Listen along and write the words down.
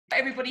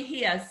Everybody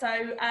here.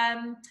 So,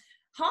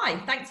 hi,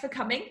 thanks for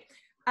coming.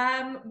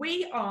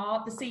 We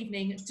are this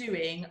evening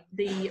doing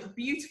the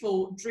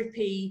beautiful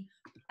drippy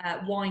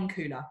wine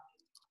cooler.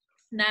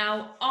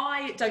 Now,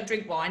 I don't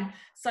drink wine,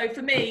 so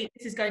for me,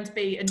 this is going to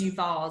be a new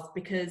vase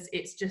because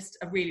it's just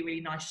a really,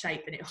 really nice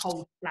shape and it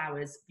holds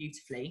flowers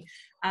beautifully.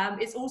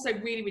 It's also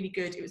really, really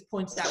good. It was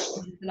pointed out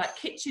like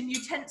kitchen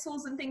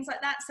utensils and things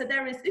like that. So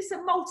this is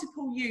a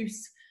multiple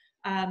use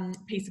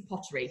piece of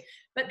pottery,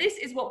 but this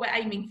is what we're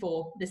aiming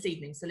for this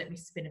evening. So let me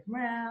spin it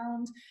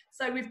around.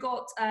 So we've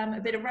got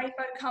a bit of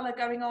rainbow color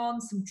going on,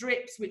 some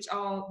drips which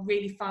are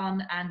really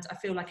fun, and I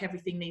feel like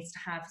everything needs to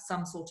have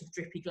some sort of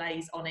drippy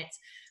glaze on it.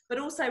 But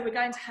also we're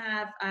going to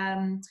have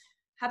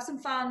some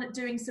fun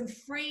doing some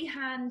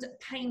freehand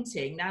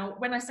painting. Now,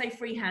 when I say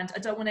freehand, I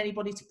don't want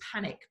anybody to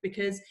panic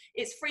because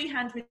it's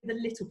freehand with a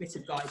little bit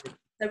of guidance.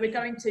 So we're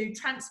going to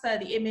transfer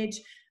the image,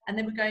 and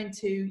then we're going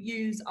to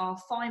use our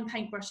fine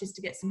paint brushes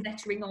to get some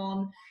lettering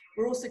on.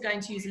 We're also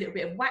going to use a little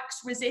bit of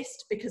wax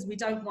resist because we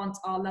don't want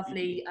our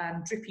lovely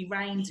drippy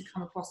rain to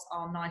come across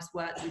our nice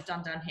work that we've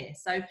done down here.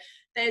 So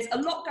there's a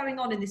lot going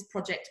on in this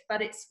project,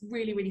 but it's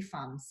really, really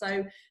fun.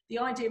 So the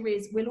idea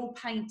is we'll all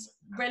paint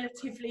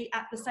relatively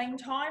at the same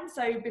time.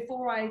 So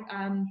before I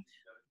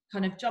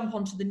kind of jump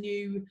onto the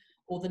new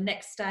or the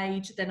next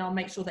stage, then I'll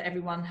make sure that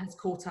everyone has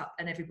caught up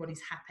and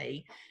everybody's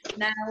happy.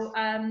 Now,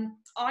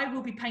 I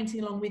will be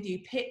painting along with you.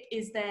 Pip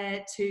is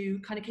there to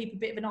kind of keep a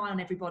bit of an eye on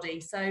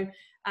everybody. So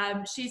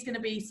she's going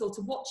to be sort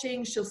of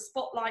watching, she'll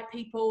spotlight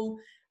people.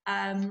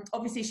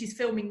 Obviously she's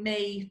filming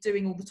me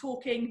doing all the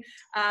talking,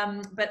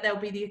 but there'll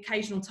be the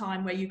occasional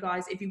time where you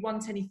guys, if you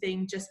want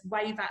anything, just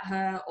wave at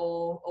her,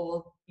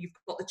 or you've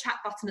got the chat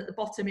button at the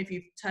bottom if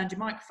you've turned your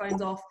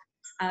microphones off.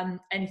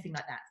 Anything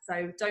like that.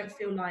 So don't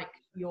feel like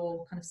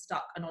you're kind of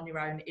stuck and on your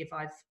own if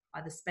I've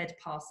either sped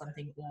past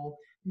something or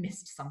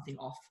missed something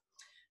off.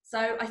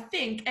 So I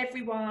think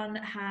everyone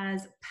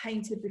has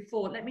painted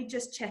before. Let me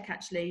just check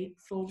actually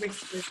for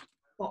risk of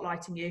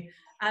spotlighting you.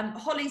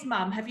 Holly's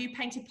mum, have you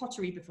painted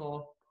pottery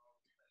before?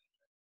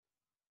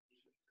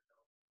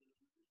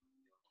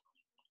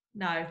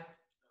 No.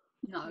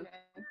 No.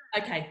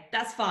 Okay,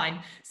 that's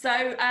fine.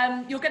 So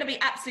you're going to be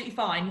absolutely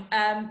fine.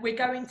 We're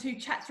going to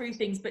chat through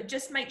things, but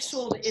just make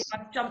sure that if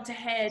I've jumped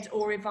ahead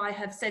or if I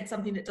have said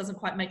something that doesn't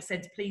quite make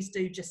sense, please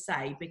do just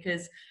say,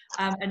 because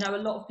I know a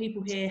lot of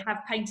people here have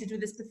painted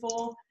with us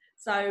before.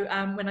 So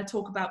when I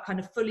talk about kind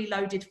of fully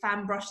loaded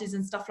fan brushes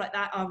and stuff like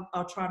that,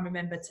 I'll try and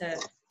remember to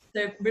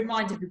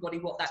remind everybody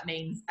what that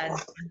means and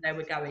where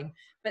we're going.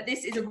 But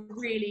this is a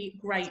really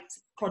great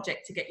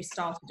project to get you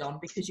started on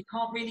because you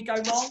can't really go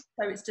wrong.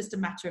 So it's just a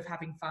matter of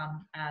having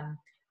fun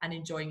and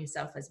enjoying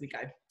yourself as we go.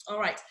 All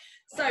right,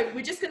 so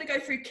we're just going to go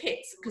through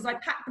kits because I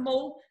packed them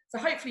all. So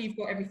hopefully you've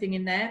got everything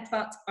in there,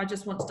 but I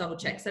just want to double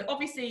check. So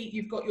obviously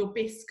you've got your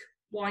bisque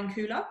wine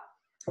cooler.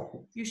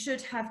 You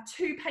should have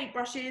 2 paint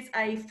brushes,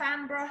 a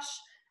fan brush,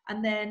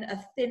 and then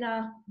a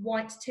thinner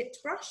white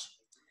tipped brush.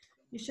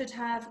 You should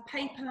have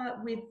paper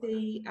with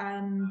the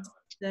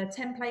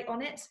template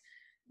on it.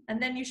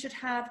 And then you should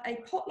have a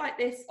pot like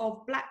this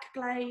of black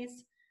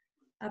glaze,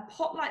 a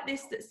pot like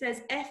this that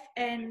says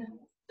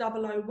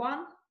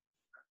FN001,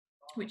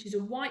 which is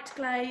a white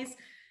glaze.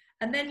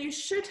 And then you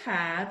should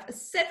have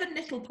 7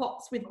 little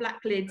pots with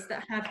black lids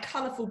that have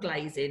colourful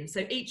glaze in.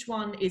 So each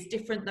one is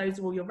different. Those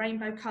are all your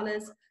rainbow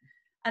colours.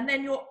 And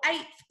then your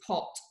 8th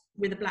pot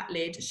with a black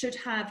lid should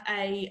have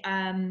a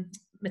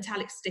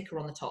metallic sticker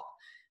on the top.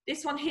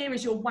 This one here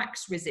is your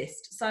wax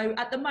resist. So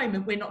at the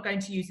moment, we're not going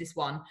to use this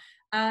one.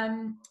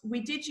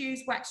 We did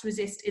use wax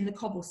resist in the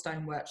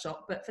cobblestone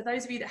workshop, but for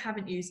those of you that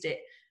haven't used it,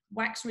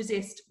 wax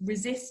resist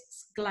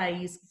resists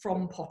glaze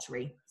from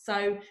pottery.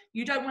 So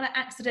you don't want to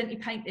accidentally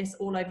paint this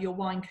all over your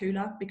wine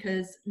cooler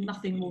because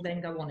nothing will then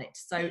go on it.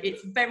 So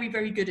it's very,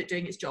 very good at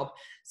doing its job.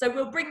 So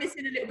we'll bring this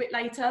in a little bit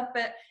later,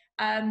 but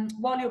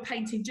while you're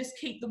painting, just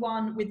keep the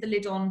one with the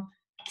lid on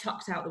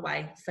tucked out the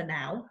way for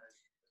now.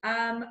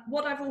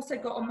 What I've also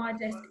got on my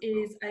desk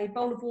is a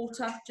bowl of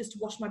water just to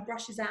wash my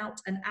brushes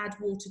out and add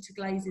water to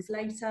glazes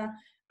later.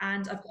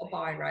 And I've got a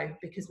biro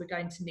because we're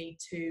going to need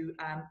to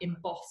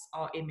emboss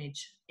our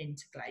image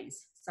into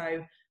glaze.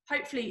 So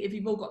hopefully if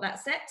you've all got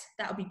that set,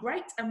 that'll be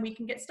great and we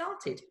can get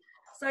started.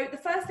 So the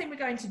first thing we're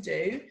going to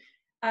do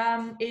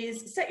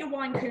is set your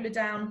wine cooler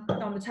down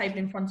on the table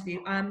in front of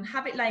you.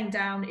 Have it laying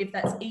down if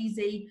that's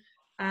easy.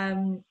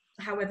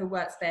 However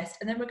works best.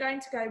 And then we're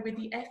going to go with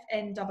the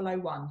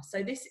FN001.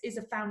 So this is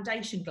a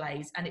foundation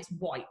glaze and it's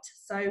white.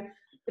 So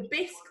the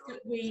bisque that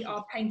we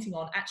are painting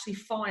on actually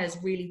fires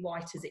really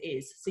white as it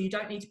is. So you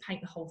don't need to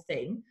paint the whole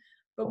thing.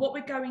 But what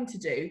we're going to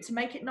do to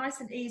make it nice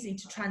and easy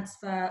to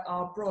transfer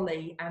our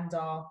brolly and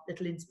our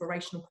little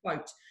inspirational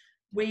quote,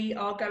 we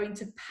are going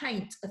to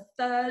paint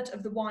 1/3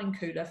 of the wine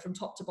cooler from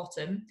top to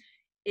bottom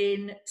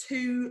in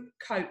 2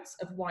 coats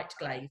of white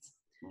glaze.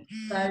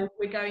 So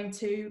we're going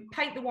to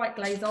paint the white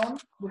glaze on,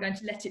 we're going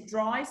to let it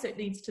dry so it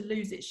needs to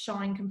lose its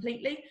shine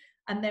completely,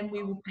 and then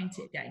we will paint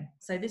it again.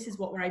 So this is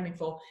what we're aiming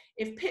for.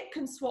 If Pip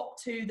can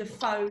swap to the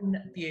phone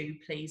view,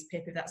 please,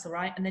 Pip, if that's all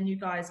right, and then you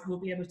guys will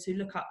be able to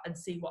look up and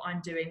see what I'm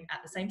doing at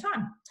the same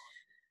time.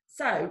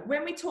 So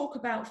when we talk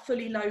about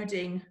fully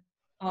loading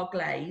our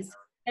glaze,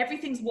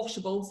 everything's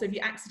washable. So if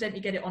you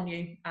accidentally get it on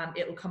you,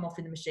 it will come off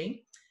in the machine.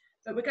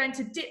 But we're going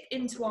to dip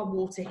into our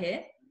water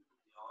here.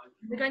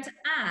 We're going to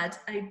add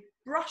a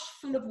brush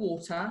full of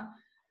water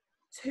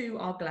to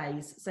our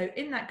glaze. So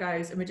in that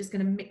goes, and we're just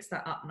going to mix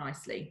that up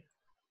nicely.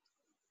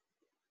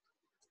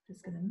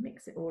 Just going to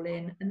mix it all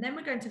in, and then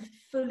we're going to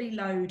fully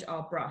load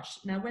our brush.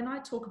 Now, when I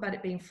talk about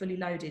it being fully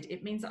loaded,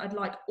 it means that I'd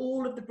like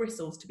all of the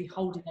bristles to be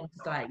holding onto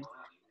glaze.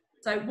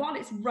 So while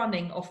it's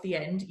running off the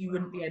end, you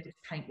wouldn't be able to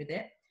paint with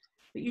it,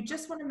 but you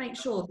just want to make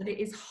sure that it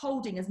is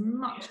holding as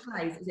much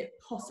glaze as it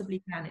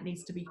possibly can. It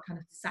needs to be kind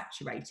of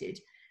saturated.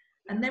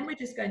 And then we're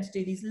just going to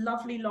do these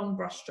lovely long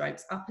brush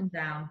strokes up and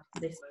down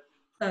this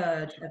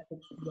third of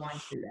the wine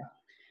cooler.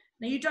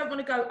 Now, you don't want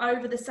to go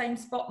over the same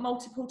spot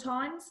multiple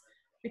times,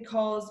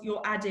 because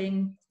you're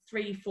adding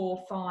 3,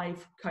 4,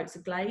 5 coats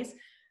of glaze.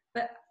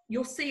 But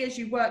you'll see as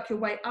you work your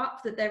way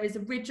up that there is a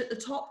ridge at the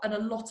top and a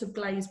lot of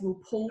glaze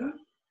will pool.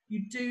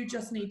 You do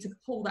just need to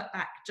pull that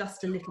back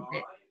just a little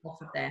bit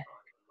off of there.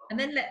 And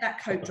then let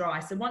that coat dry.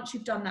 So once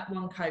you've done that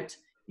one coat,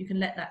 you can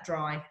let that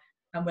dry,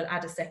 and we'll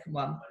add a second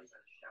one.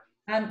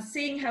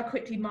 Seeing how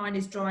quickly mine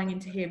is drying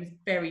into here is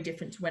very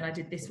different to when I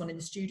did this one in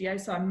the studio.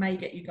 So I may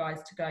get you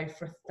guys to go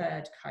for a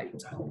third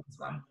coat on this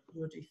one.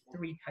 We'll do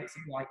 3 coats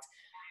of white.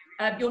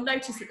 You'll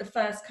notice that the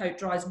first coat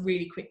dries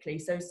really quickly.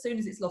 So as soon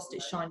as it's lost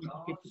its shine,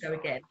 you'll be good to go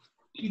again.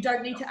 You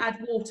don't need to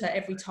add water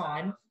every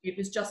time. It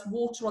was just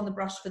water on the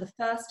brush for the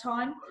first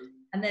time.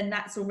 And then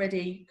that's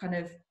already kind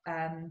of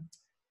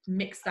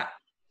mixed that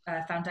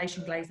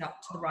foundation glaze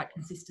up to the right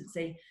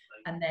consistency.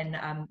 And then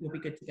you'll be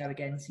good to go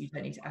again. So you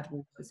don't need to add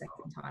water the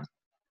second time.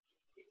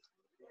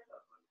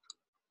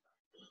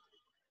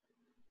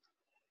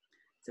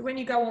 So when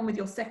you go on with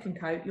your second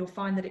coat, you'll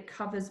find that it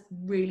covers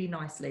really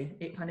nicely.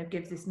 It kind of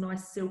gives this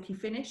nice silky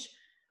finish.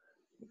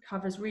 It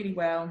covers really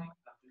well.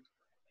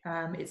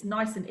 It's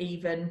nice and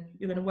even.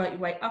 You're going to work your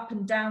way up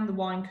and down the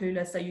wine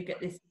cooler so you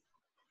get this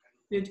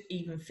good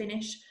even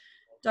finish.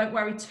 Don't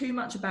worry too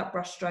much about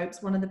brush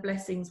strokes. One of the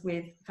blessings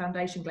with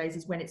foundation glaze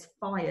is when it's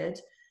fired,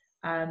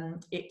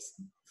 it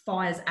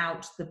fires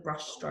out the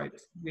brush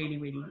strokes really,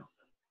 really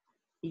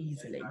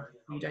easily.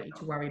 You don't need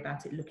to worry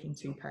about it looking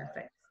too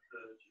perfect.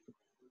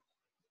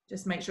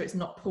 Just make sure it's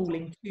not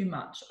pooling too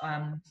much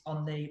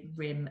on the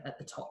rim at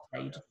the top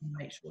there. You just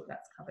make sure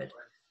that's covered.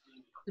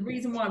 The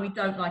reason why we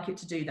don't like it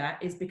to do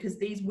that is because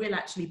these will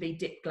actually be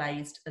dip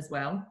glazed as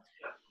well.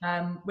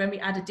 When we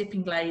add a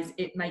dipping glaze,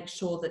 it makes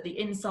sure that the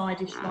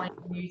inside is shiny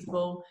and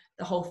usable.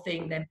 The whole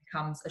thing then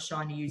becomes a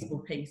shiny, usable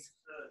piece.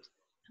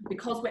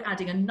 Because we're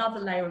adding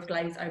another layer of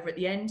glaze over at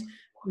the end,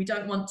 we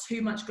don't want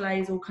too much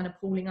glaze all kind of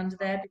pooling under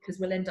there, because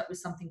we'll end up with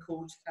something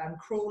called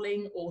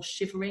crawling or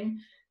shivering.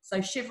 So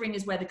shivering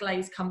is where the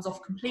glaze comes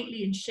off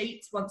completely in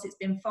sheets once it's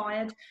been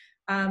fired.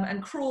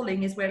 And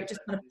crawling is where it just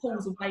kind of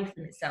pulls away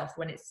from itself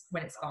when it's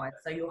fired.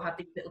 So you'll have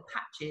these little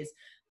patches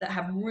that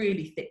have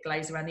really thick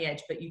glaze around the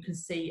edge, but you can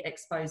see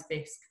exposed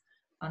bisque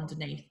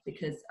underneath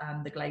because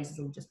the glaze is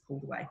all just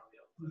pulled away.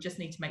 We just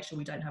need to make sure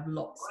we don't have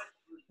lots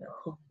that are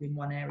pulled in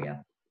one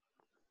area.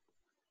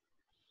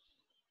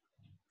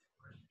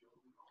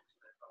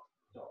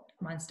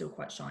 Mine's still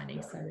quite shiny,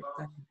 so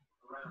I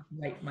can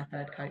wait for my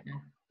third coat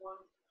now.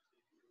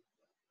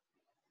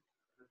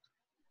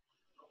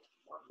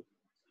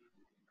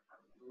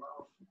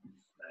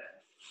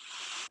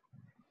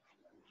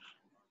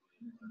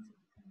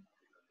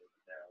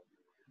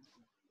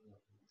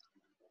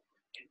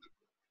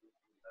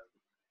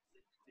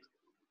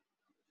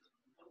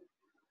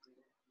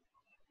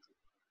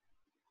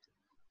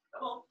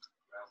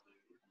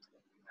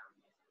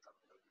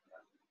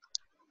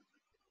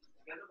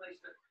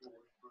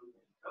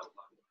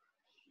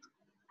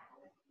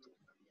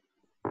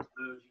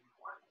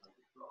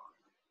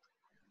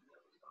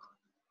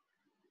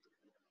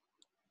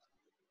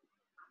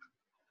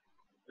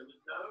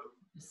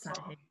 Just sat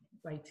here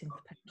waiting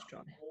for paint to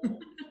dry.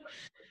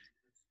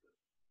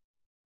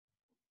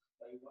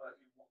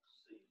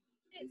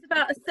 It's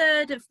about a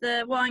third of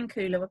the wine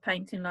cooler we're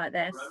painting like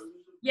this.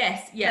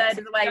 Yes, yes. Third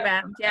of the way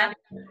round, yeah.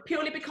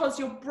 Purely because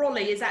your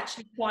brolly is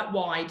actually quite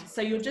wide,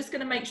 so you're just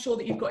going to make sure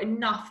that you've got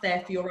enough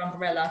there for your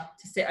umbrella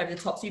to sit over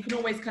the top. So you can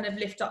always kind of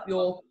lift up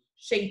your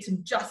sheet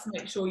and just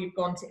make sure you've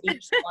gone to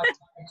each side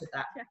of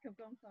that. Check I've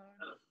gone far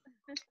enough.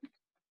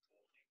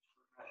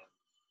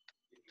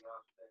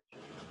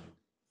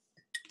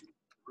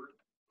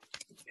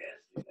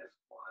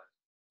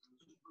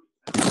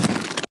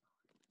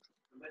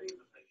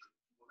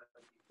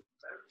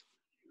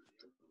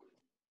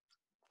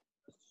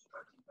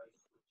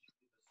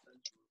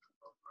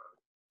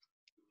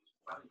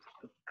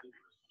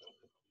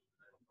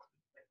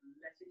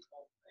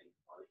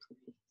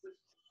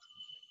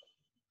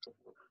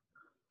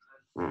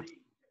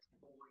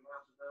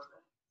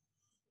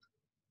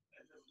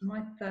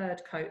 My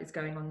third coat is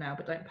going on now,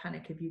 but don't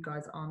panic if you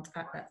guys aren't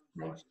at that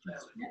stage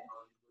just yet.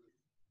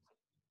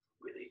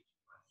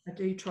 I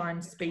do try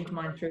and speed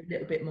mine through a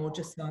little bit more,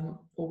 just so I'm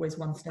always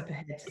one step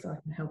ahead, so I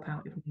can help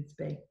out if needs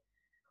be.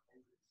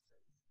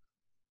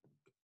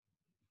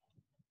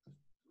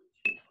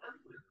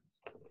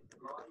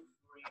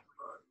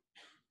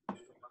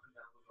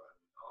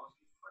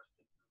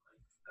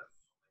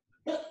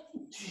 Are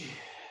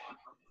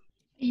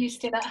you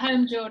still at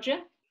home, Georgia?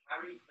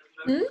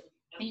 Hmm?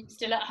 Are you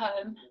still at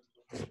home?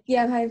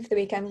 Yeah, I'm home for the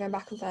weekend. I'm going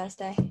back on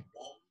Thursday.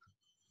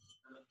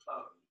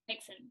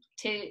 Excellent.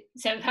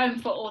 So home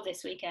for all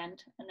this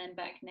weekend and then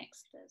back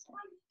next Thursday?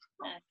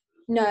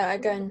 No, I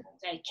go in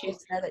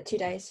Tuesday, like 2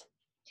 days.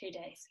 2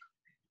 days.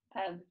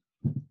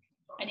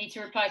 I need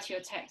to reply to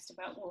your text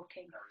about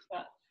walking,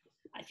 but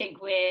I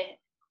think we're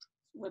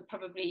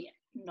probably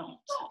not,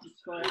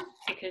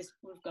 because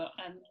we've got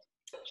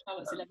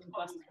Charlotte's 11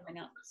 plus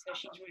coming up, so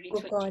she's really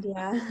twitching. God,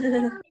 yeah.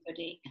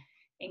 Everybody,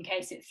 in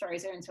case it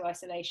throws her into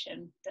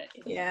isolation.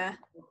 Yeah.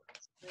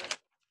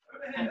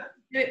 Do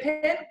it,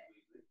 Pip.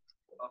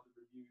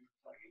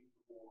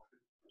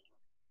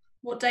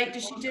 What date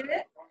does she do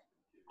it?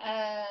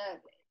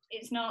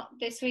 It's not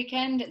this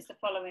weekend, it's the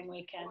following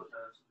weekend.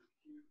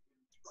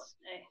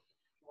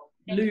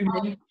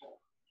 Looming.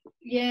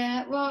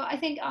 Yeah, well, I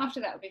think after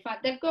that would be fine.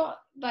 They've got,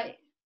 like,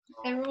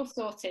 they're all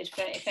sorted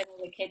for if any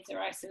of the kids are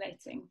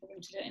isolating, for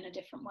them to do it in a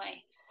different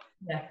way.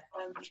 Yeah.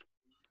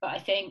 But I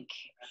think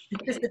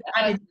Because if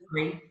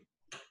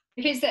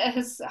it's that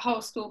her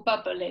whole school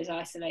bubble is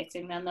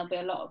isolating, then there'll be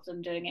a lot of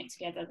them doing it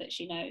together that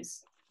she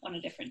knows on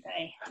a different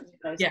day.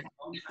 Yeah.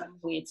 Some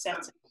weird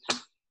setting.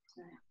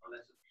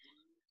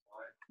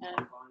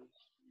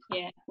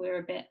 Yeah, we're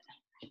a bit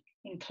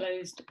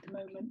enclosed at the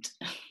moment.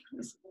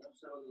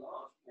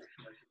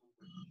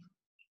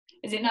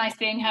 Is it nice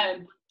being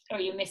home, or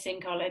are you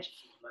missing college?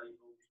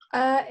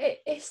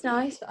 It's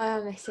nice, but I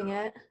am missing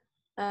it.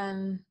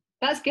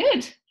 That's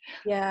good.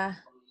 Yeah.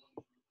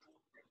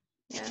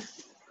 Yeah.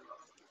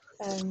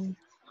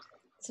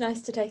 It's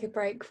nice to take a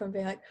break from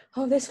being like,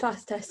 oh, this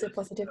flat's tested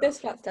positive, this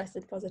flat's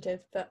tested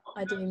positive, but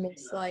I do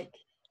miss like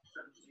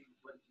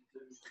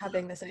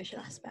having the social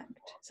aspect,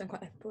 so I'm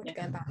quite looking forward to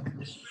going back.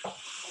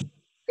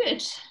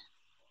 Good.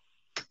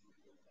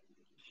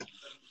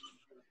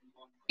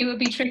 It would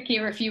be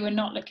trickier if you were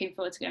not looking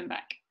forward to going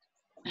back.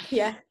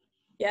 Yeah.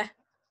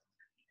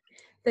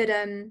 But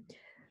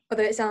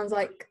although it sounds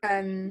like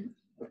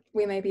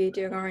we may be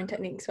doing our own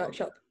techniques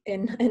workshop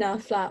in our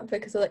flat,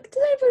 because we're like,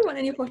 does anybody want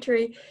any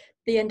pottery?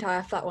 The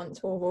entire flat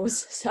wants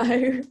warbles, so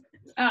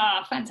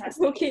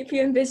fantastic. We'll keep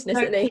you in business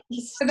at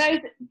least. For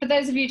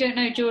those of you who don't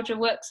know, Georgia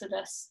works with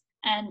us,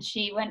 and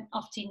she went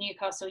off to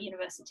Newcastle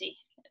University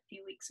a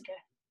few weeks ago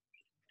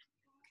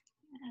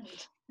and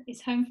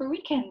is home for a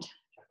weekend.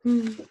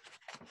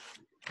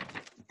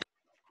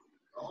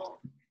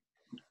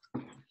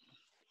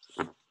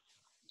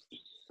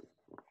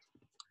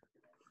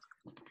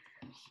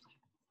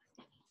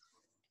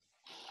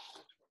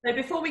 So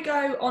before we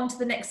go on to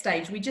the next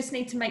stage, we just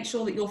need to make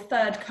sure that your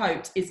third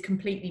coat is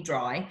completely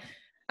dry.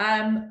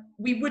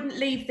 We wouldn't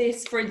leave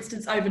this, for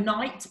instance,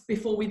 overnight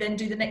before we then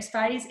do the next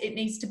phase. It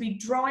needs to be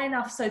dry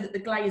enough so that the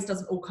glaze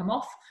doesn't all come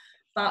off,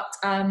 but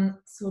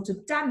sort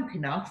of damp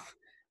enough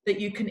that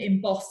you can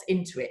emboss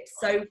into it.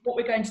 So what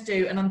we're going to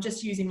do, and I'm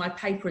just using my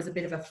paper as a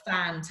bit of a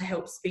fan to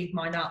help speed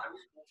mine up,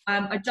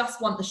 I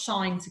just want the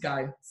shine to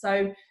go.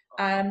 So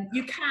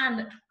you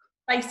can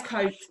base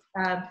coat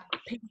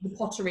pieces of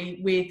pottery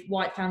with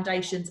white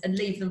foundations and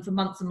leave them for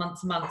months and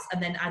months and months,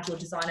 and then add your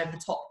design over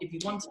the top if you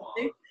wanted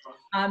to.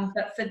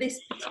 But for this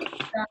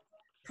particular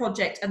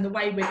project and the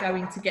way we're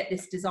going to get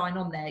this design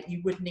on there,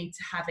 you would need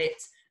to have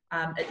it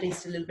at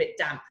least a little bit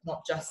damp,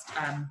 not just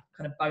kind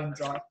of bone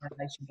dry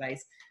foundation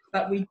glaze.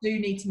 But we do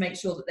need to make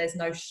sure that there's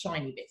no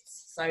shiny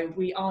bits. So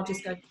we are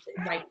just going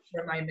to wait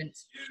for a moment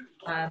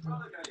and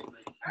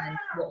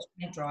watch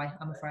it dry,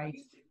 I'm afraid.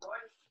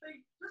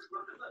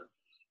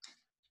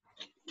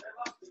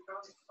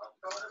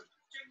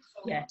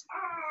 Yeah.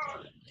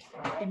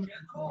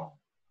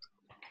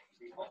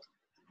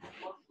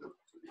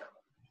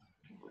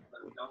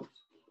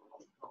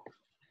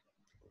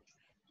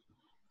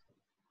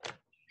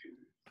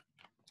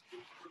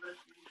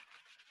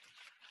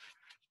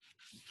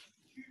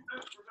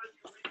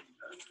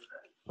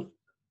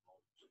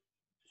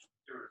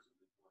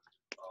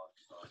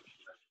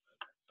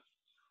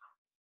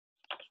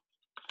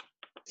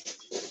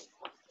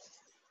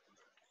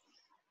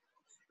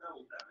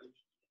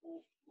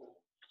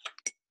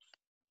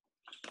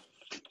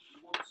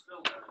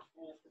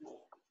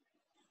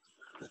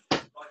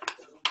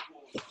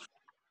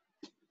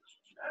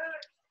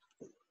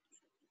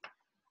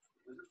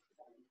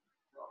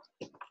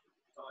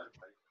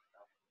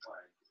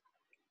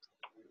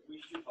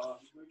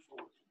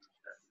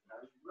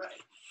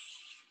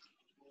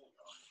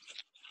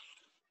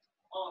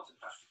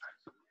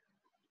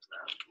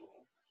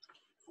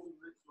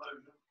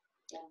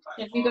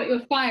 Have you got your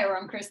fire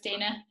on,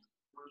 Christina?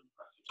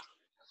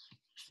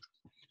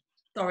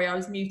 Sorry, I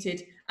was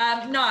muted.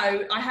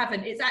 No, I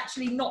haven't. It's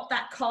actually not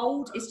that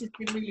cold. It's just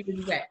been really,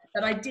 really wet.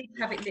 But I did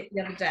have it lit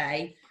the other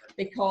day.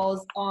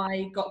 because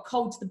I got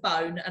cold to the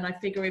bone, and I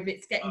figure if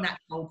it's getting that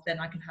cold, then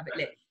I can have it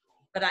lit.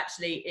 But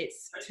actually,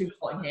 it's too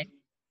hot in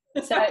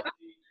here. So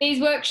these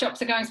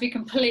workshops are going to be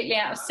completely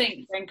out of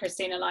sync when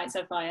Christina lights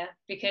her fire,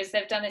 because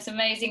they've done this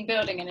amazing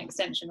building and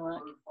extension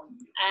work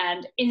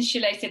and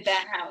insulated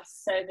their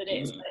house so that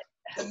it's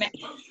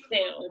hermetically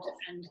sealed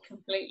and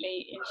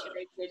completely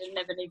insulated and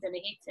never needs any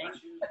heating,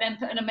 but then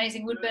put an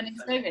amazing wood burning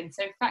stove in.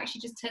 So in fact, she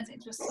just turns it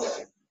into a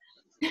stove.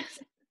 It's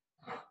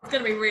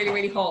going to be really,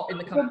 really hot in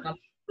the coming month.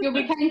 You'll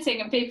be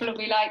painting and people will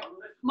be like,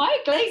 my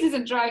glaze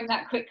isn't drying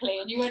that quickly,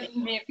 and you won't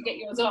even be able to get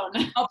yours on.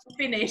 I'll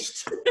be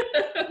finished.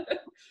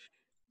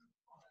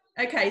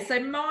 Okay, so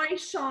my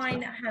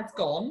shine has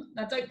gone.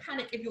 Now don't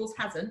panic if yours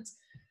hasn't.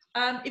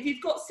 If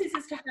you've got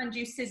scissors to hand,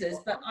 use scissors,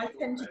 but I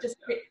tend to just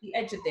clip the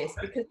edge of this,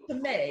 because for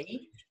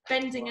me,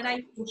 bending an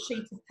A4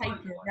 sheet of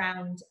paper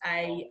around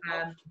a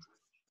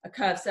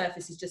curved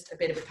surface is just a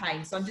bit of a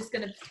pain. So I'm just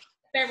going to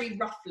very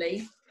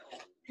roughly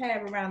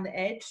tear around the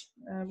edge.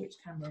 Which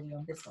camera are we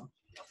on? This one.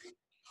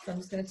 So I'm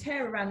just going to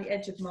tear around the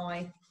edge of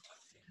my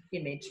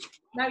image.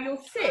 Now you'll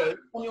see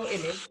on your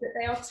image that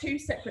they are two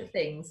separate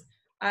things.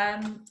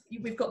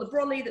 We've got the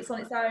brolly that's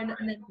on its own,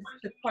 and then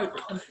the quote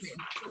that comes in.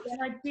 But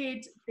when I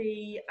did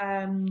the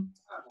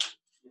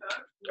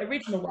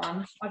original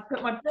one, I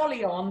put my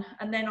brolly on,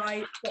 and then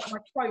I got my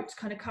quote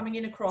kind of coming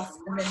in across,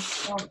 and then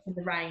dancing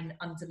the rain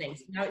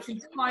underneath. Now it's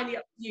entirely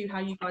up to you how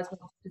you guys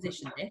want to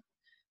position this.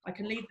 I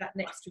can leave that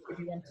next to it if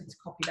you wanted to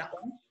copy that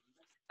one.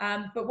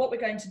 But what we're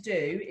going to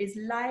do is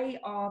lay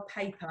our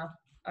paper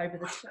over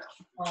the top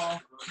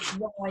of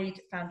our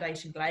wide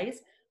foundation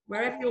glaze,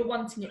 wherever you're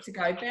wanting it to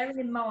go, bearing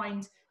in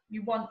mind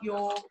you want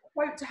your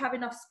quote to have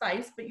enough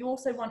space, but you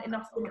also want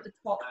enough room at the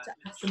top to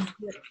add some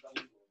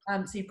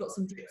drip. So you've got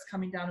some drips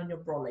coming down on your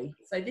brolly.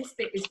 So this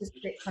bit is just a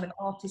bit kind of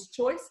artist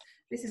choice.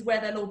 This is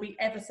where they'll all be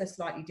ever so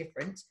slightly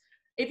different.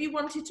 If you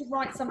wanted to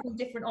write something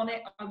different on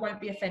it, I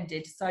won't be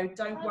offended. So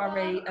don't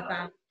worry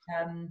about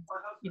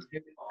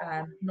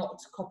not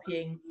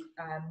copying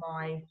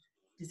my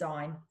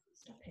design.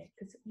 Stop it,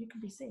 because you can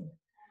be seen.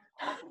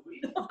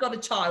 I've got a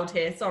child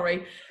here,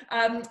 sorry.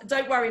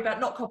 Don't worry about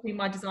not copying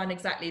my design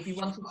exactly. If you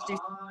wanted to do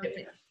something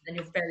different, then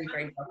you're very,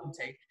 very welcome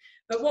to.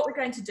 But what we're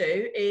going to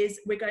do is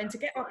we're going to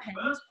get our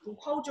pens, we'll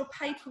hold your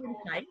paper in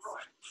place,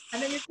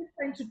 and then you're just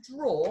going to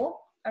draw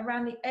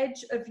around the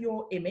edge of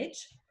your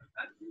image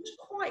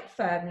quite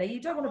firmly. You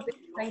don't want a bit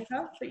of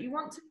paper, but you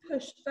want to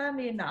push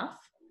firmly enough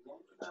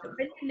that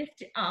when you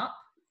lift it up,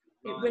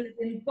 it will have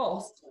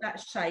embossed that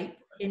shape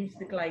into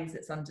the glaze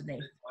that's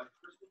underneath.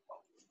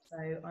 So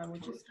I will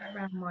just go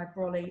around my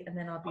brolly, and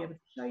then I'll be able to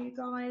show you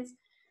guys.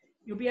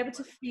 You'll be able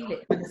to feel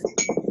it kind of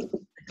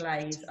the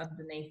glaze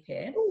underneath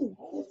here.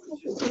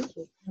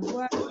 And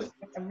work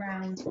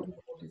around your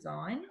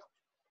design.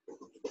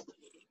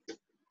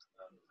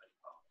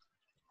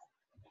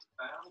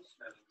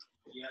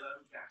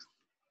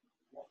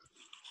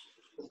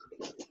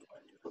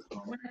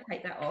 When I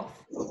take that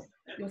off,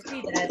 you'll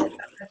see there that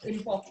that's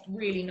embossed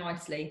really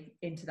nicely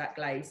into that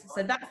glaze.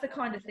 So that's the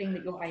kind of thing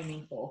that you're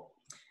aiming for.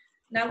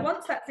 Now,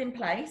 once that's in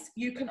place,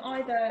 you can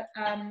either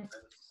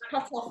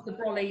cut off the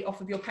brolly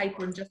off of your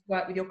paper and just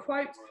work with your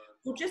quote,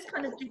 or just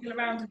kind of jiggle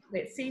around a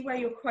bit, see where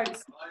your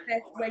quote's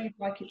set, where you'd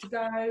like it to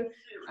go.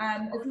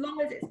 As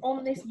long as it's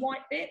on this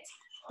white bit,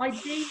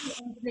 ideally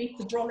underneath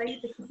the brolly,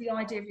 because the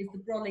idea is the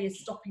brolly is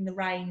stopping the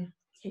rain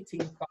hitting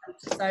the quote.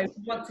 So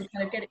you want to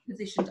kind of get it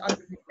positioned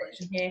under this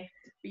section here,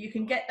 but you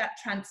can get that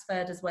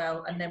transferred as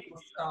well, and then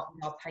we'll start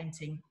with our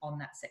painting on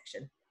that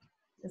section.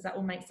 Does that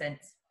all make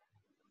sense?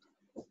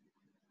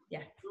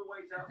 Yeah.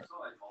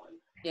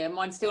 Yeah,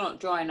 mine's still not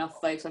dry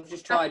enough though, so I've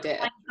just tried it.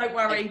 Don't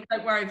worry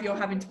if you're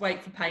having to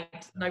wait for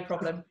paint, no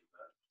problem.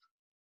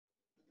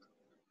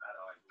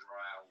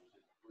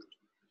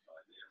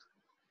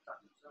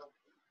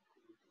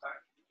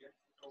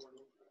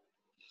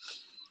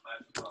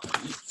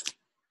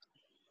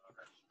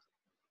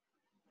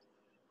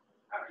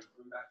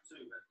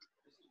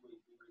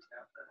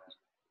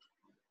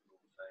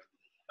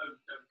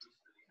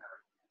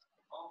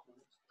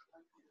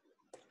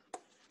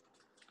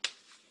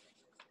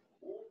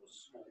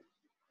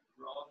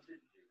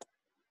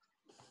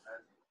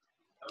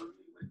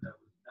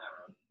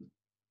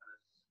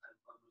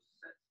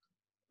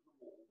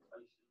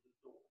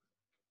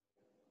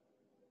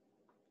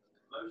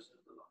 Most of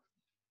the light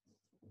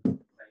came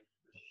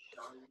to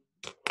shine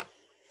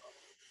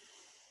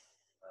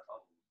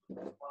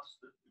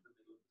clustered in the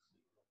middle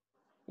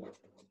of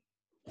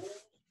the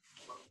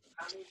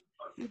ceiling.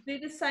 You do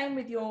the same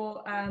with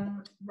your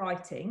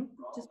writing.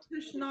 Just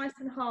push nice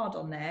and hard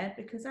on there,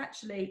 because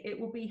actually it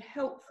will be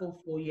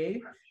helpful for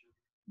you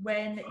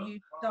when you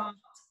start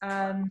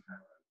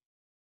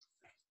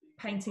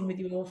painting with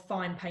your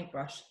fine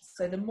paintbrush.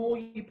 So the more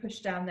you push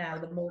down now,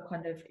 the more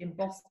kind of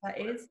embossed that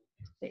is,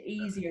 the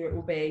easier it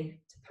will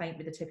be to paint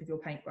with the tip of your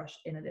paintbrush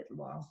in a little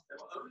while.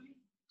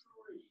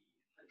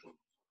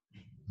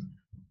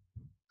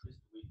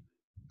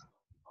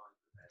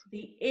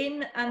 The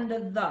in and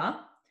the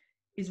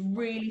is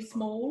really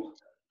small.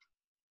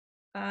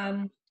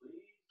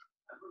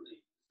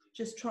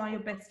 just try your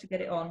best to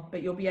get it on,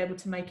 but you'll be able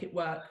to make it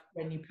work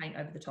when you paint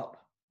over the top.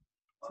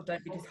 So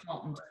don't be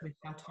disheartened with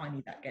how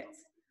tiny that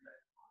gets.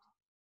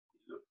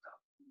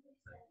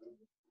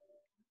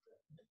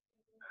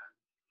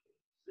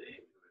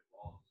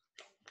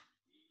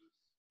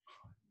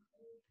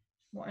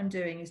 What I'm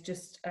doing is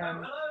just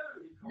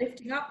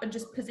lifting up and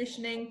just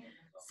positioning,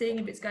 seeing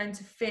if it's going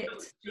to fit,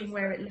 seeing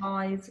where it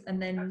lies,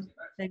 and then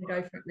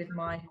go for it with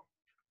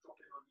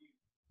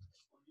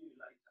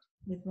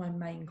my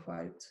main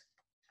quote.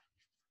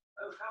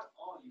 Oh, how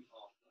are you,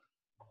 Arthur?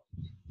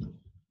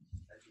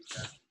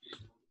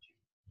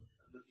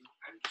 Looking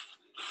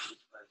anxiously at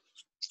his face.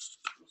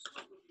 You're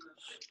still looking at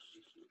it.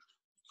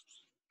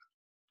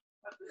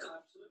 I feel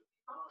absolutely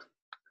fine.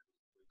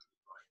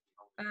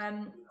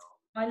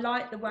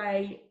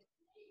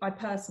 I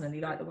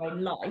personally like the way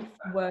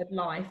word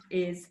life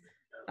is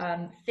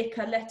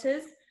thicker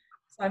letters.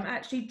 So I'm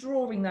actually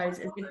drawing those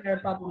as if they're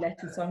a bubble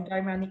letter. So I'm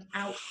going around the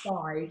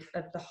outside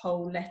of the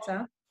whole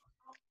letter,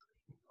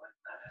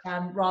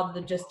 rather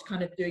than just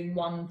kind of doing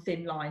one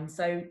thin line.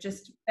 So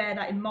just bear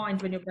that in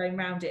mind when you're going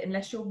around it,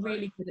 unless you're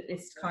really good at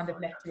this kind of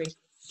lettering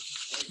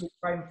with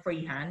your own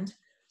freehand.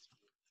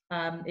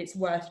 It's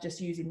worth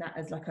just using that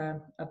as like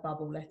a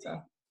bubble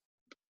letter.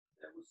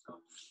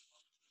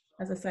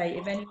 As I say,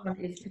 if anyone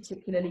is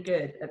particularly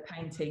good at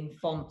painting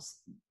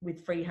fonts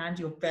with freehand,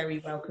 you're very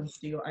welcome to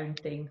do your own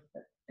thing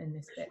in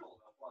this bit.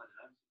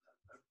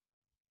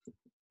 They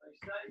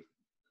say that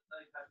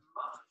they've had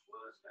much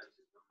worse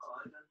cases than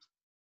mine, and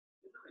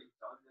in the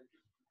meantime, they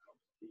just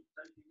keep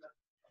taking a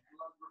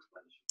blood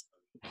replenishment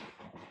potion.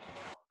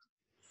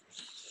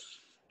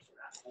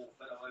 That poor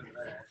fellow over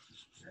there.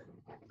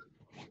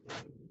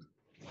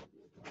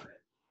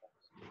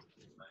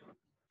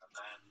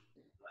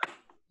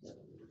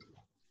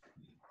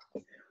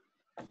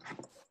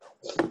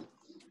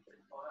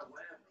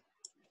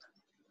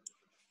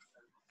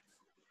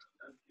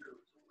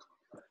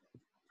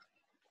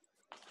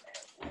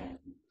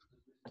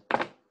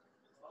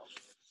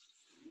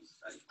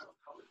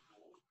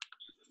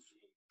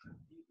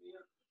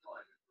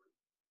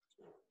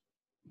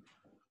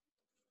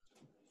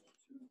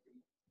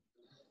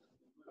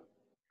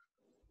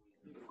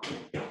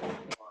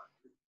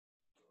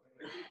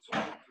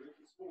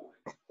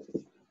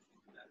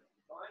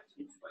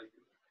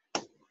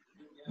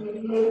 I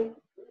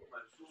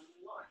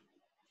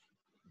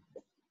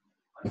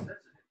said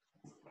to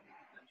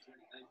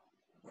him,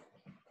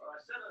 I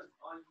said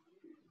I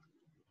knew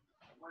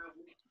a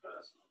werewolf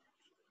person.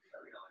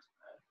 Very nice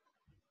man.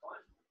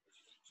 Fine.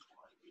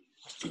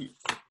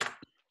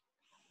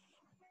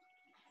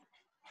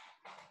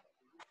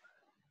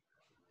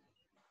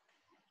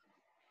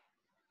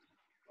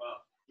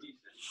 Well, he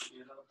said he'd give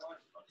me another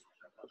price.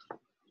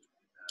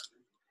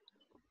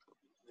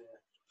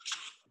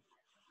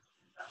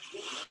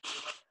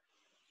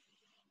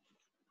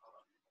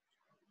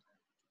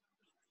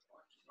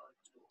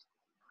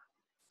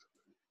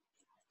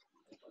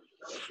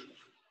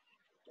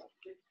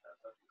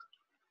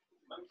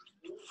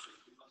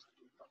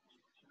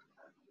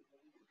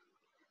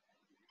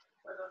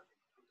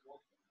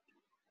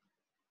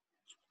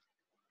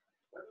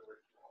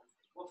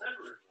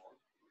 Whatever it was,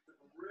 it took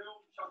a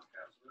real chunk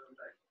out of her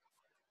leg.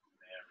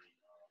 Mary.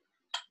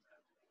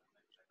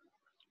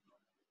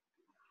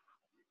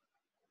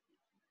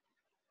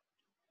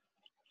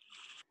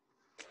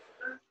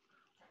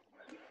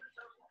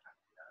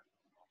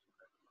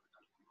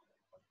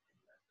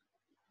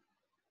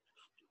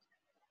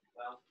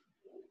 Well,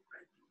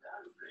 already no,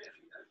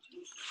 really, no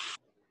teeth.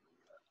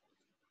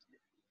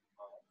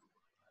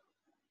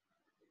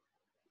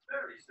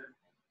 Very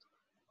simple.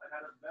 I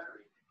had a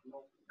very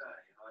long day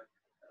and I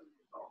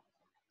only got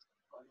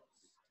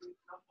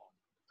scooped up on.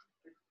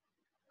 Is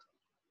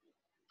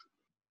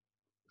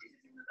it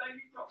in the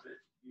daily profit?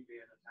 You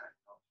being attacked,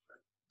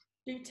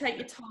 Do take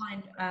your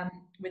time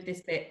with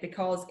this bit,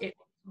 because it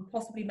will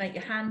possibly make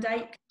your hand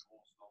ache.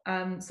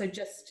 So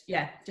just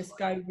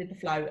go with the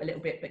flow a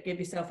little bit, but give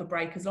yourself a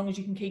break. As long as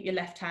you can keep your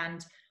left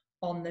hand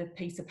on the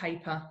piece of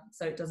paper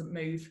so it doesn't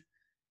move,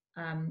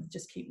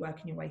 just keep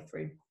working your way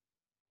through.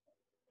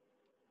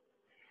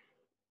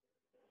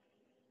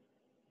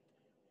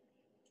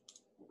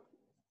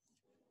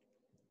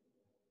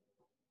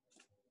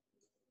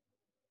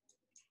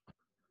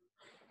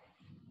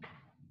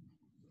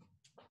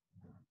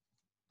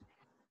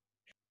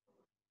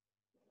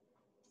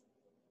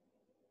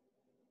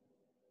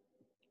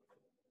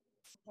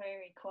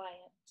 Very quiet.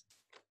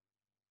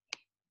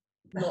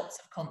 Lots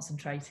of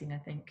concentrating, I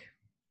think.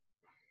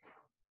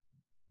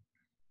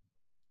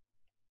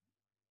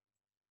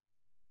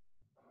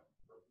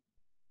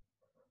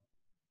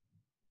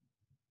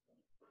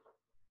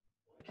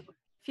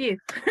 Phew.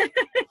 I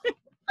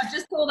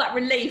just saw that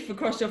relief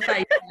across your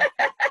face.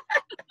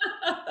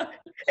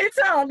 It's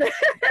on.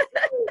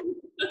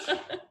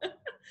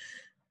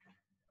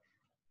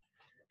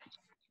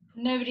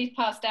 Nobody's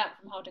passed out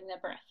from holding their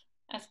breath.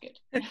 That's good.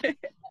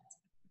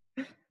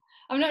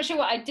 I'm not sure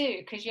what I do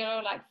because you're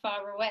all like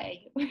far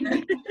away. We're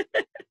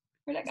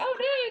like, oh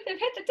no, they've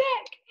hit the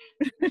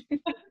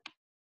deck.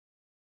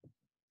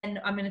 And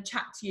I'm going to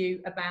chat to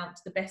you about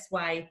the best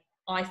way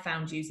I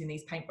found using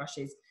these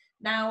paintbrushes.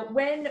 Now,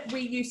 when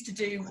we used to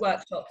do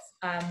workshops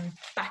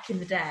back in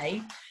the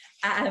day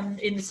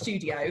in the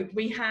studio,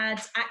 we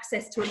had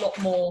access to a lot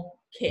more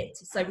kit.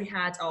 So we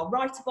had our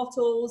writer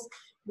bottles,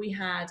 we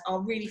had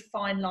our really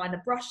fine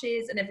liner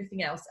brushes and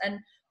everything else. And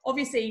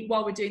obviously,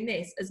 while we're doing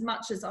this, as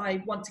much as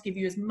I want to give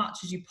you as much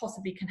as you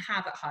possibly can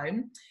have at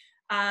home,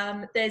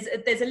 there's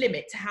a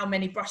limit to how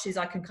many brushes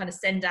I can kind of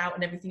send out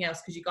and everything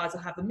else, because you guys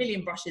will have a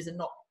million brushes and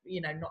not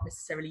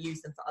necessarily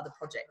use them for other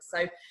projects.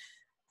 So,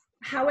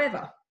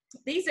 however,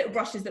 these little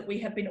brushes that we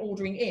have been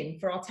ordering in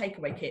for our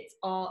takeaway kits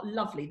are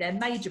lovely. They're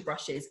major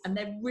brushes and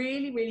they're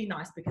really, really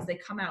nice because they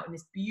come out in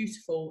this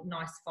beautiful,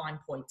 nice fine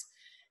point.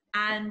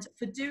 And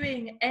for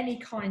doing any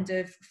kind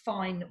of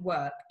fine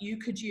work, you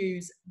could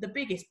use the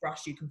biggest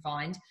brush you can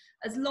find.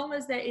 As long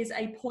as there is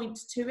a point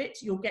to it,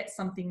 you'll get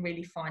something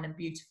really fine and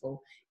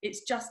beautiful.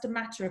 It's just a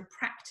matter of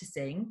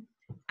practicing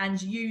and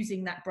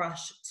using that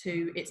brush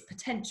to its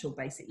potential,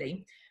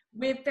 basically.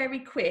 We're very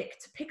quick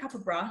to pick up a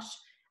brush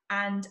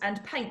and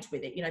paint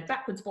with it,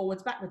 backwards,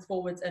 forwards,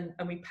 and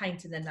we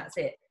paint, and then that's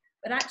it.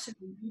 But actually,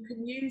 you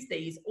can use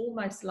these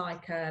almost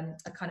like a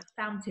kind of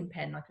fountain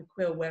pen, like a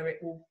quill, where it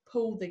will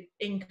pull the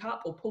ink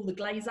up or pull the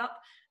glaze up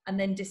and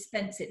then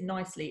dispense it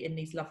nicely in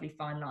these lovely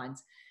fine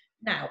lines.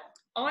 Now,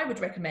 I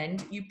would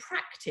recommend you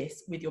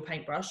practice with your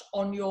paintbrush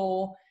on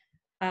your,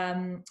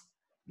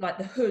 like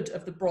the hood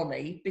of the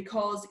brolly,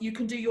 because you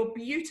can do your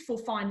beautiful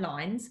fine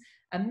lines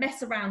and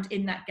mess around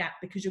in that gap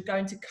because you're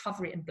going to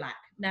cover it in black.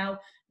 Now,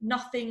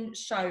 nothing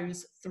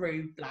shows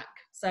through black.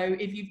 So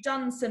if you've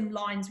done some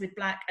lines with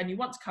black and you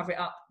want to cover it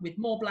up with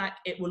more black,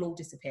 it will all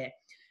disappear.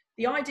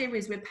 The idea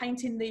is we're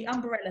painting the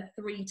umbrella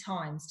 3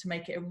 times to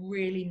make it a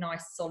really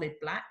nice solid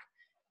black.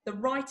 The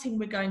writing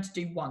we're going to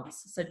do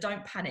once, so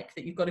don't panic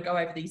that you've got to go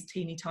over these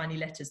teeny tiny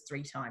letters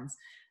 3 times.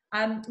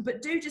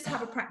 But do just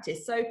have a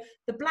practice. So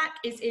the black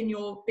is in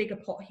your bigger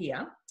pot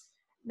here.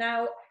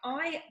 Now,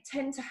 I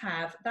tend to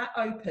have that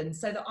open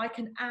so that I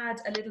can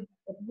add a little bit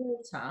of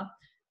water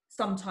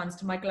sometimes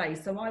to my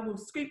glaze. So I will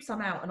scoop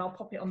some out and I'll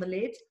pop it on the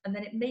lid. And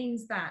then it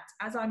means that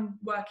as I'm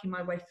working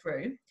my way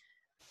through,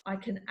 I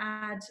can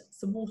add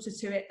some water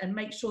to it and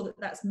make sure that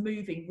that's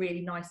moving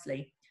really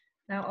nicely.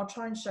 Now, I'll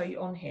try and show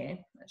you on here.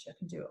 Actually, I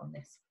can do it on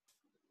this.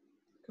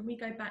 Can we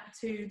go back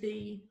to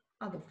the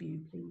other view,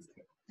 please?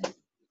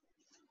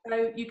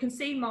 So you can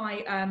see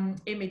my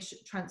image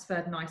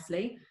transferred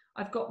nicely.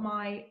 I've got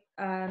my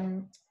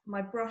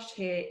my brush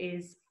here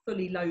is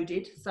fully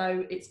loaded,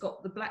 so it's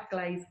got the black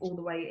glaze all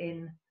the way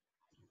in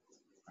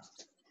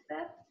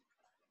there.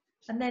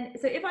 And then,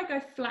 so if I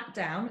go flat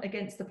down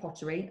against the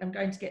pottery, I'm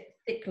going to get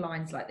thick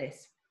lines like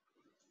this.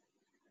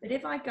 But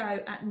if I go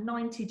at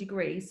 90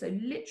 degrees, so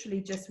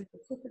literally just with the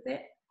tip of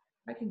it,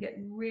 I can get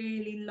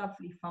really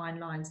lovely fine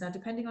lines. Now,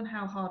 depending on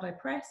how hard I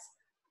press,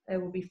 they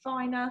will be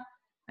finer,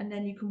 and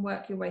then you can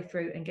work your way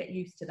through and get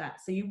used to that.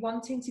 So you're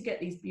wanting to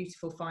get these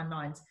beautiful fine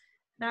lines.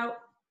 Now,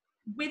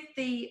 with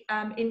the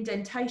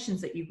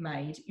indentations that you've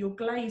made, your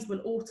glaze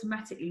will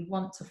automatically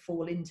want to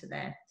fall into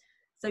there.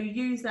 So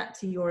use that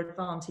to your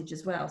advantage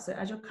as well. So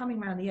as you're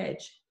coming around the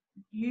edge,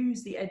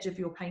 use the edge of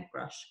your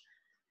paintbrush.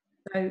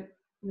 So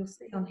you'll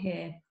see on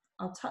here,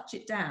 I'll touch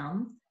it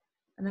down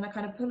and then I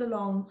kind of pull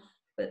along,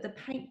 but the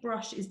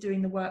paintbrush is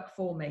doing the work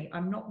for me.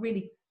 I'm not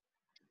really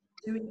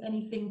doing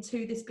anything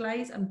to this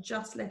glaze. I'm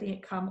just letting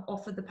it come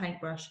off of the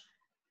paintbrush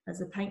as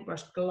the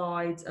paintbrush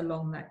glides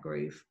along that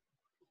groove.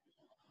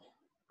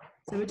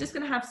 So we're just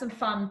going to have some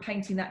fun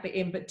painting that bit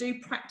in, but do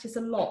practice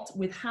a lot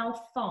with how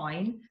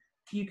fine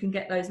you can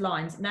get those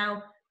lines.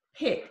 Now,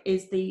 Pip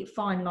is the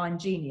fine line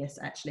genius,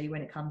 actually,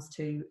 when it comes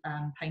to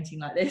painting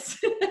like this.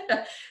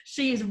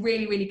 She is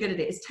really, really good at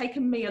it. It's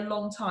taken me a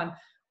long time.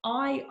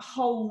 I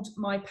hold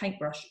my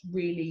paintbrush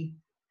really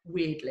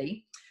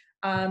weirdly.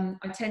 I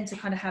tend to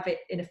kind of have it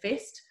in a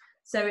fist.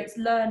 So it's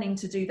learning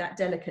to do that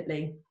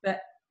delicately,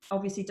 but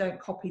obviously don't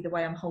copy the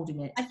way I'm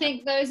holding it. I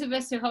think those of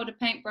us who hold a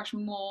paintbrush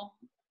more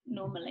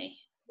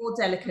more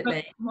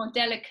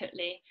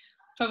delicately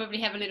probably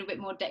have a little bit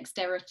more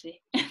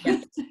dexterity.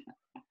 Yes.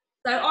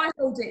 So I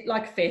hold it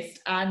like a fist,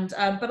 and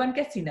but I'm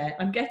getting there.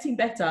 I'm getting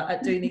better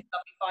at doing these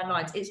lovely fine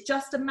lines. It's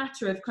just a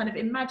matter of kind of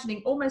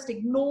imagining, almost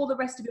ignore the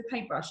rest of your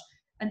paintbrush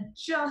and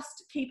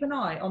just keep an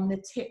eye on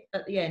the tip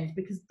at the end,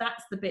 because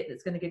that's the bit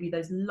that's going to give you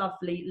those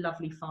lovely,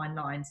 lovely fine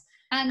lines.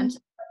 And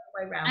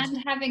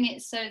having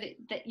it so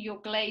that your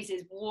glaze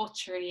is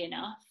watery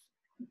enough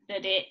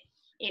that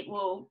it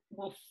will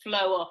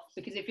flow off,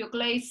 because if your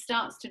glaze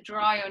starts to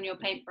dry on your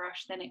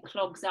paintbrush, then it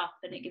clogs up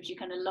and it gives you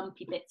kind of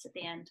lumpy bits at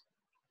the end.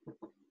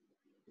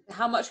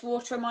 How much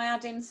water am I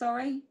adding,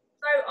 sorry?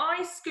 So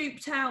I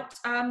scooped out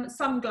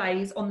some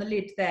glaze on the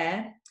lid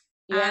there.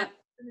 Yeah.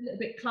 A little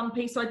bit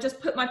clumpy, so I just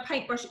put my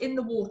paintbrush in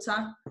the water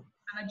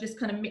and I just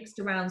kind of mixed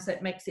around so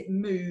it makes it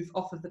move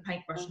off of the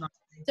paintbrush nicely.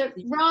 So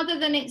rather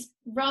than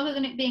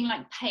it being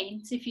like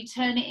paint, if you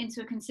turn it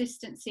into a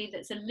consistency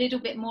that's a little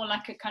bit more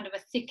like a kind of a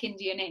thick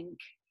Indian ink,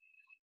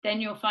 then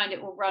you'll find it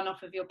will run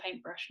off of your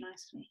paintbrush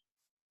nicely.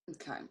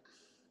 Okay.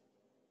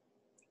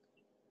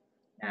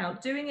 Now,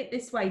 doing it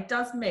this way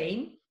does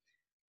mean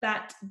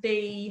that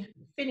the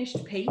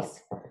finished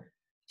piece,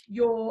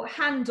 your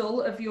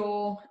handle of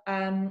your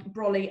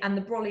brolly and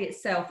the brolly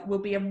itself will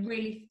be a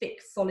really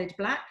thick, solid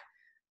black.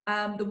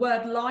 The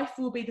word life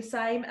will be the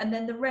same, and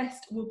then the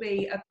rest will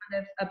be a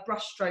kind of a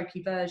brush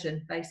strokey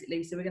version,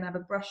 basically. So we're going to have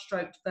a brush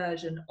stroked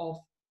version of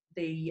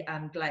the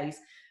glaze.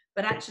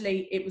 But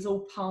actually, it was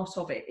all part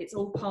of it. It's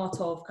all part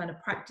of kind of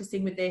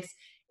practicing with this.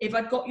 If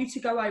I'd got you to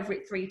go over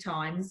it 3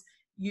 times,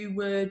 you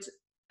would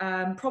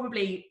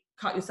probably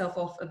cut yourself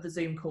off of the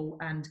Zoom call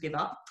and give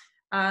up.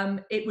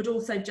 It would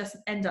also just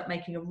end up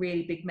making a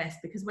really big mess,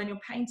 because when you're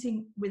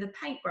painting with a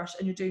paintbrush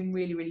and you're doing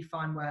really, really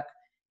fine work,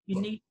 you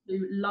need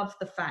to love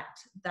the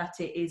fact that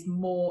it is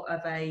more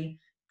of a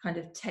kind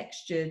of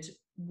textured,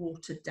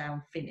 watered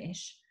down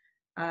finish,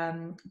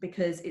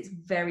 because it's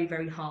very,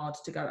 very hard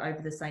to go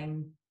over the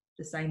same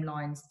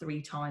lines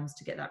 3 times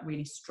to get that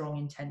really strong,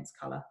 intense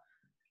colour.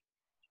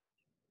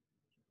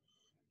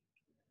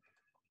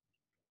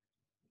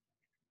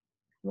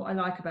 What I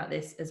like about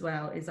this as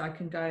well is I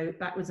can go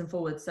backwards and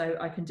forwards, so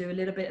I can do a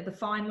little bit of the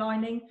fine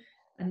lining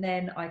and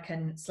then I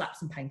can slap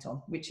some paint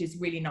on, which is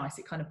really nice.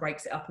 It kind of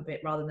breaks it up a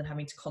bit rather than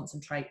having to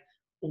concentrate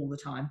all the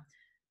time.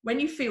 When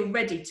you feel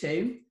ready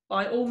to,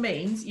 by all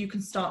means, you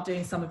can start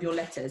doing some of your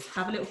letters.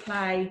 Have a little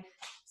play,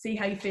 see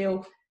how you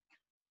feel.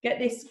 Get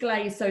this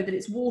glaze so that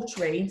it's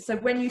watery. So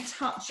when you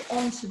touch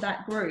onto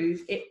that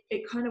groove,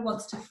 it kind of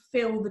wants to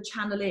fill the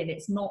channel in.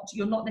 It's not,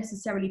 you're not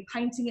necessarily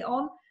painting it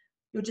on.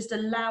 You're just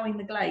allowing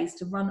the glaze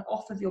to run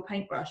off of your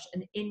paintbrush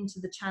and into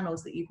the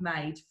channels that you've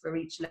made for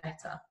each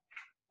letter.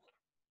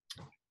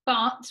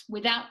 But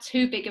without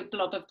too big a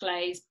blob of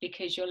glaze,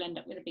 because you'll end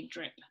up with a big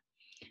drip.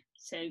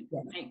 So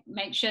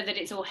make sure that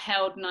it's all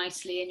held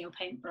nicely in your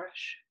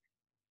paintbrush.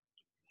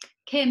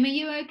 Kim, are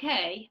you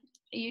okay?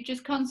 Are you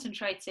just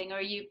concentrating or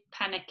are you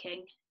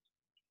panicking?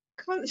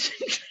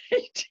 Concentrating.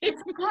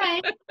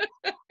 Okay.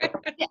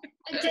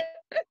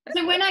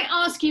 So when I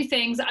ask you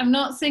things, I'm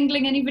not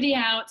singling anybody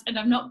out and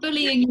I'm not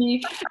bullying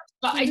you,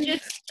 but I'm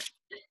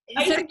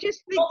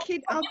just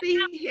thinking I'll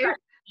be here.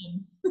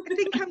 I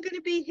think I'm going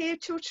to be here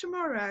till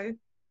tomorrow.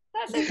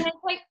 That's okay.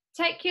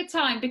 Take your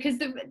time, because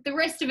the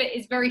rest of it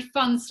is very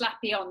fun,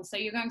 slappy on. So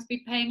you're going to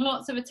be paying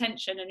lots of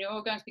attention and you're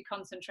all going to be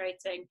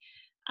concentrating,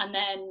 and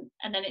then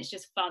it's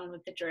just fun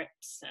with the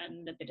drips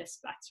and a bit of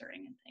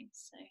splattering and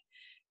things. So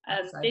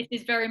this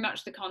is very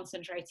much the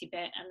concentraty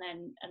bit,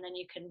 and then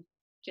you can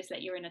just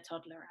let your inner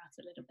toddler out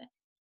a little bit.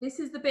 This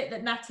is the bit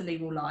that Natalie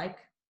will like.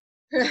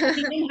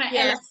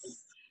 Yes.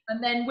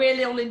 And then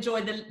we'll all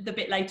enjoy the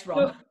bit later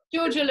on.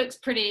 Georgia looks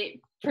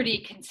pretty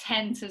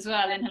content as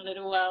well in her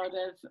little world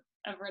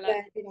of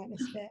relax. Yeah, I like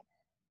this bit.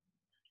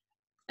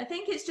 I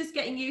think it's just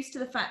getting used to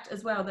the fact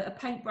as well that a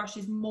paintbrush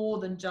is more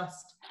than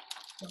just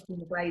putting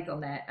the glaze on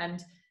there.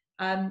 And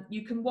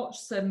you can watch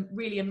some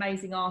really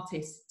amazing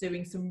artists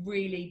doing some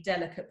really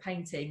delicate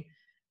painting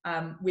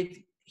with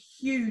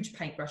huge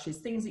paintbrushes,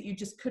 things that you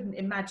just couldn't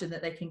imagine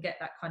that they can get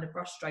that kind of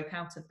brush stroke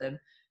out of them.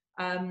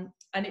 And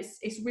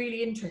it's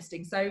really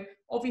interesting. So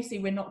obviously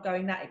we're not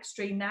going that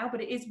extreme now,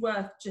 but it is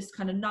worth just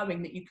kind of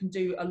knowing that you can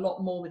do a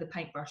lot more with a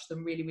paintbrush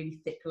than really, really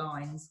thick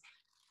lines.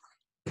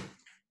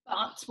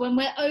 But when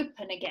we're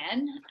open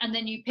again, and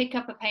then you pick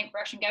up a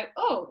paintbrush and go,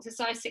 oh, it's a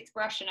size 6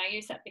 brush and I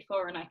used that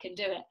before and I can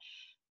do it.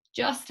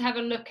 Just have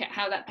a look at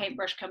how that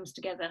paintbrush comes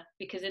together,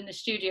 because in the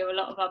studio, a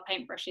lot of our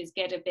paintbrushes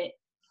get a bit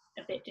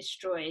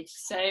destroyed.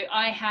 So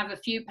I have a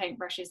few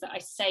paintbrushes that I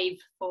save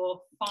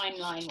for fine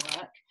line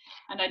work,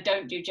 and I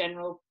don't do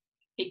general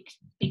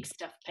big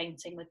stuff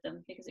painting with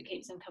them, because it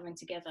keeps them coming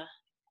together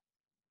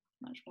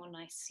much more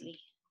nicely.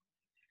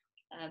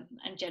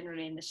 And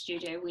generally in the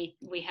studio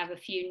we have a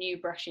few new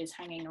brushes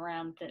hanging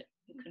around that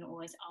you can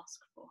always ask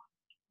for.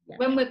 Yeah.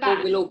 When we're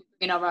back, we'll all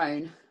bring our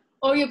own,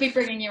 or you'll be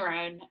bringing your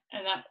own.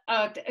 And that,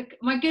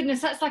 my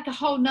goodness, that's like a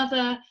whole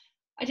nother,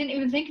 I didn't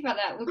even think about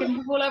that. We're going to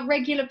have all our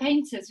regular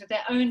painters with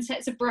their own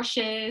sets of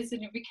brushes,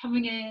 and you'll be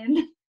coming in.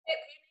 You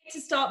need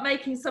to start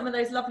making some of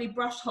those lovely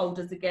brush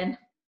holders again.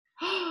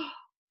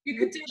 You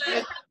could do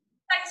that.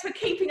 Thanks for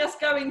keeping us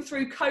going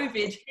through COVID.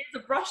 Here's a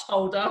brush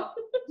holder.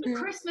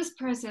 Christmas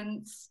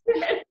presents.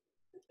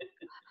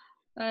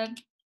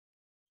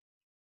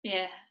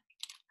 Yeah.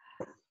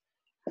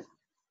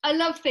 I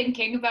love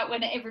thinking about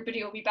when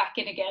everybody will be back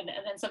in again,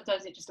 and then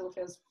sometimes it just all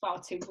feels far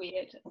too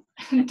weird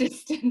and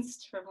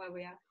distanced from where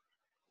we are.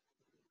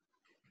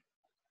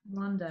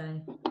 One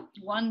day.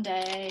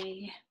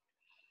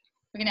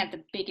 We're going to have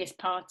the biggest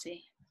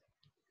party.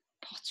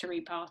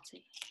 Pottery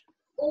party.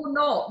 Or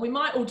not. We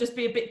might all just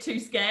be a bit too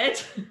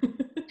scared.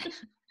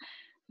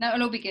 No,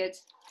 it'll all be good.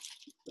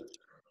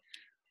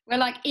 We'll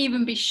like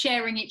even be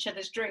sharing each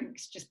other's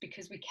drinks just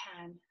because we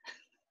can.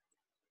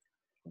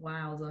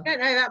 Wowza. I don't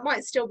know, that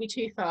might still be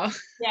too far.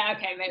 Yeah,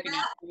 okay, maybe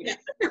not. You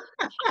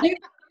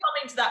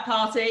coming to that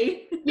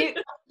party.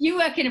 You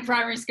work in a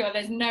primary school,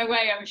 there's no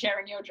way I'm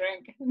sharing your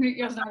drink.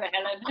 Yours neither,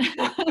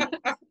 Helen.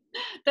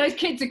 Those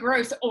kids are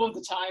gross all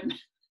the time.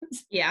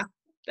 Yeah,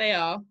 they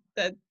are.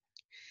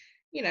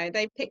 You know,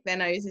 they pick their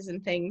noses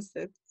and things.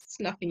 There's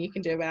nothing you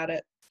can do about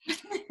it.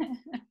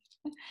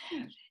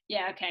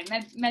 Yeah, okay,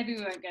 maybe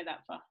we won't go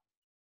that far.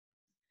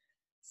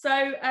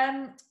 So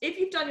if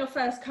you've done your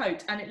first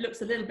coat and it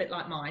looks a little bit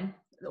like mine,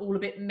 all a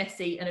bit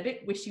messy and a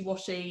bit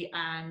wishy-washy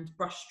and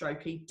brush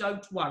strokey,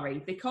 don't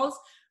worry, because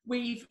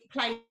we've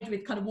played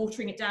with kind of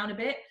watering it down a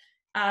bit.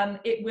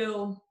 It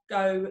will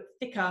go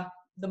thicker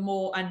the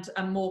more and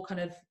more kind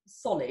of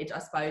solid, I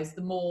suppose,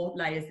 the more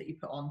layers that you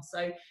put on.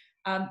 So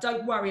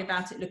don't worry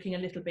about it looking a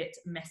little bit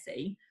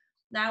messy.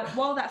 Now,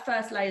 while that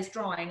first layer is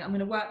drying, I'm going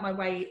to work my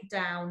way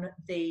down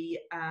the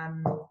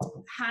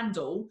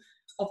handle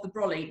of the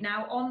brolly.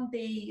 Now, on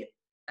the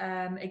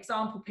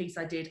example piece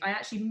I did, I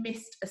actually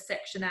missed a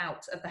section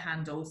out of the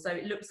handle, so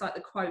it looks like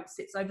the quote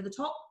sits over the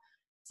top.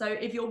 So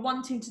if you're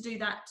wanting to do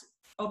that,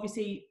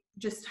 obviously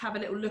just have a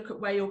little look at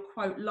where your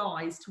quote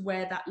lies to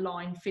where that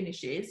line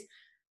finishes.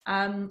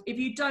 If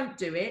you don't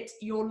do it,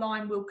 your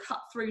line will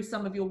cut through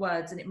some of your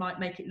words and it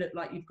might make it look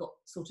like you've got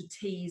sort of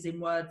T's in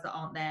words that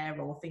aren't there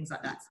or things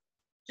like that.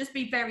 Just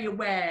be very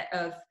aware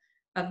of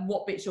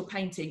what bits you're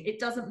painting. It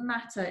doesn't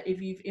matter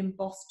if you've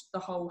embossed the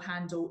whole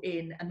handle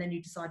in and then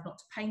you decide not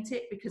to paint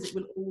it, because it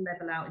will all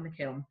level out in the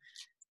kiln.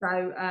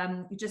 So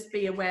you just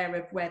be aware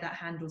of where that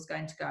handle's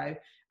going to go.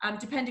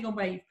 Depending on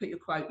where you've put your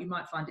quote, you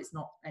might find it's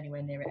not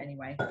anywhere near it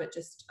anyway, but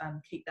just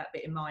keep that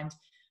bit in mind.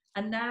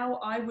 And now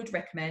I would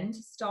recommend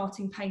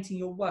starting painting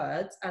your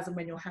words as and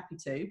when you're happy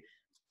to.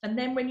 And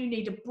then when you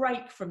need a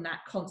break from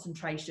that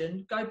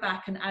concentration, go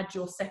back and add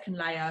your second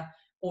layer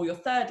or your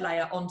third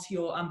layer onto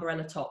your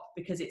umbrella top,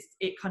 because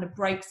it kind of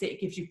breaks it, it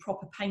gives you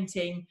proper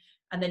painting,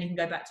 and then you can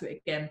go back to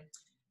it again.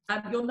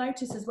 You'll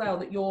notice as well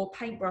that your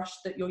paintbrush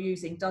that you're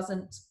using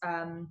doesn't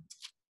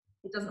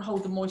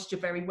hold the moisture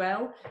very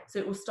well, so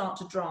it will start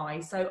to dry.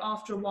 So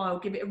after a while,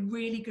 give it a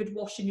really good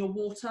wash in your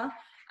water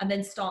and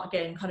then start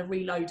again, kind of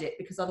reload it,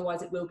 because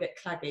otherwise it will get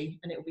claggy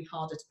and it will be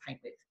harder to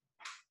paint with.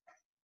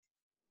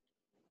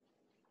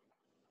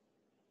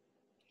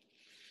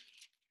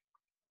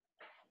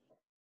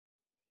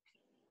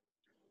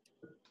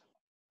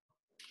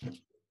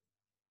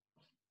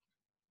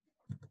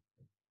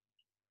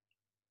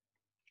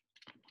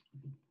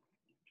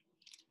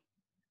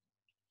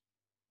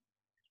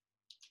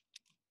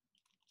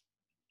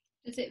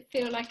 Does it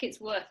feel like it's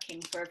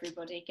working for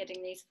everybody,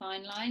 getting these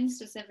fine lines?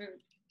 Does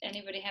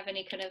anybody have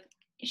any kind of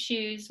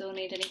issues or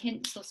need any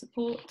hints or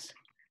support?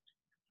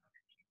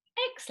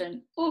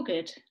 Excellent, all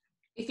good.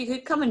 If you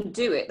could come and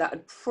do it, that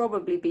would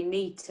probably be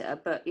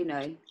neater, but you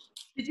know.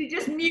 Did you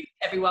just mute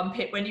everyone,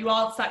 Pip, when you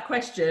asked that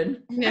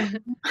question? Yeah.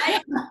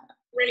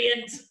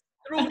 Brilliant.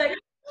 They're all saying,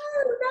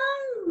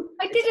 no.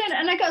 I didn't,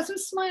 and I got some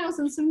smiles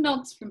and some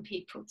nods from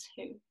people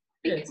too.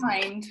 Be Good.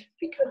 kind,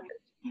 be kind.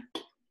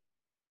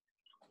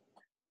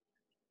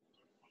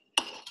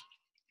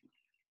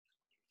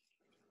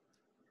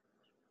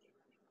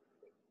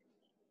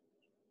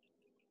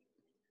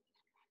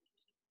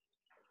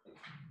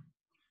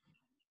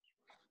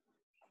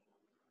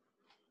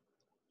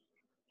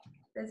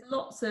 There's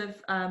lots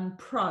of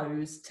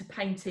pros to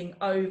painting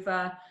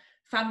over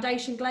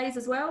foundation glaze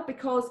as well,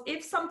 because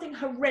if something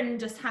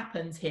horrendous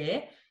happens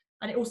here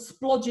and it all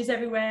splodges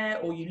everywhere,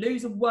 or you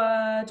lose a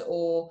word,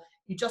 or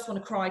you just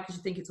want to cry because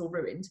you think it's all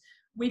ruined,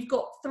 we've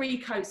got 3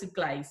 coats of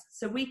glaze,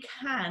 so we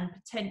can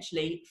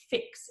potentially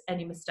fix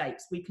any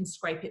mistakes. We can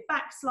scrape it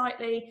back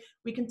slightly,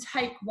 we can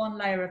take 1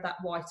 layer of that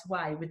white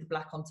away with the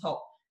black on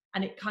top,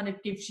 and it kind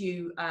of gives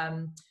you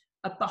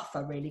a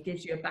buffer, really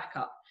gives you a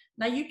backup.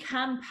 Now you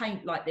can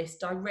paint like this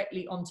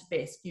directly onto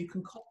bisque. You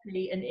can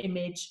copy an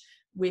image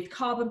with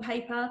carbon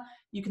paper,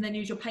 you can then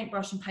use your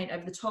paintbrush and paint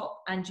over the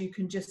top, and you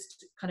can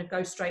just kind of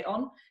go straight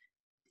on.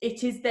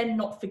 It is then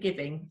not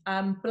forgiving.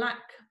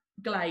 Black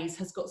glaze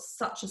has got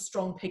such a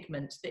strong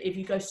pigment that if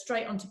you go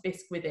straight onto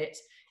bisque with it,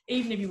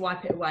 even if you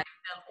wipe it away,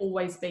 there'll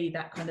always be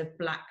that kind of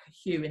black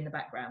hue in the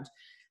background.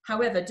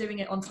 However, doing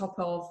it on top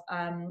of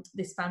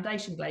this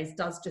foundation glaze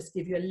does just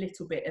give you a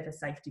little bit of a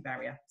safety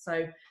barrier.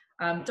 So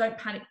don't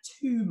panic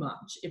too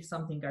much if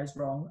something goes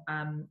wrong.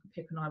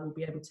 Pip and I will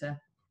be able to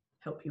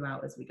help you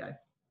out as we go.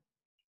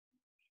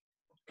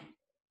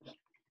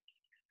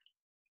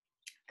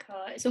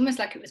 God, it's almost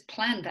like it was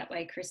planned that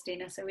way,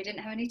 Christina, so we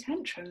didn't have any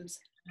tantrums.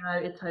 No,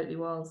 it totally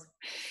was.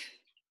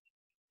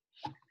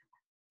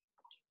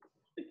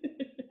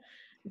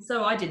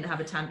 So I didn't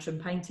have a tantrum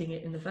painting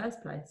it in the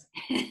first place.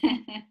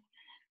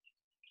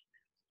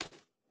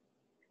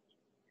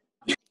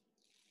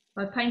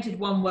 I painted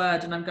 1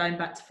 word and I'm going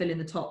back to fill in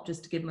the top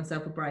just to give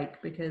myself a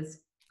break, because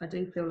I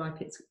do feel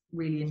like it's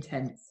really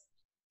intense.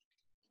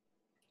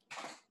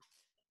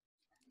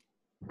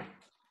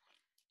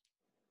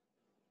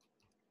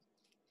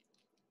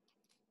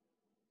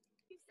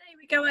 You say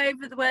we go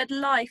over the word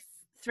life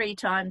 3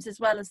 times as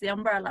well as the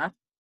umbrella?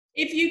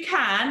 If you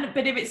can,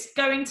 but if it's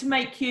going to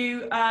make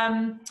you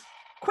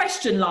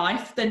question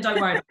life, then don't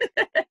worry.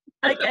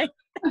 Okay.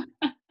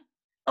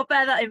 I'll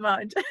bear that in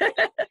mind.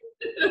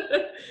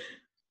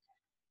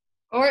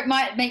 Or it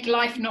might make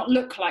life not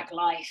look like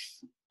life,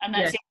 and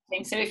that's the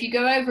thing. So if you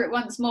go over it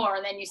once more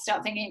and then you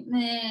start thinking,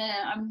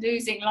 I'm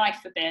losing life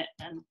a bit,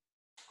 and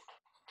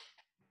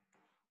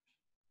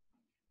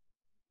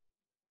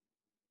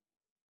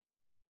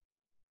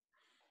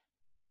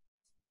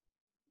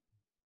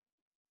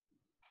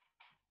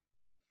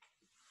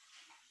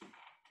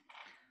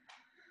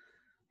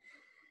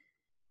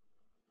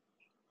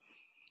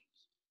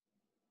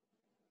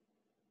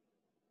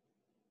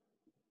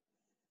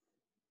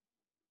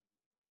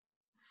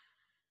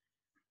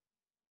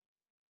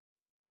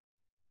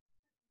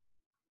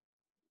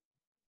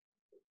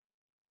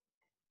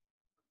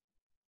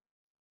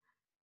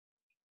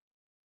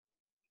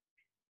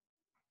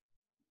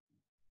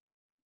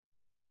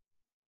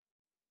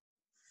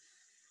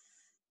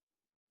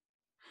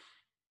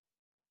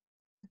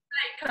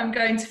I'm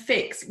going to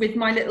fix with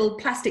my little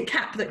plastic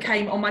cap that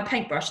came on my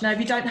paintbrush. Now, if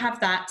you don't have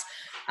that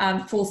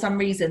for some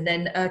reason,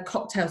 then a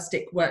cocktail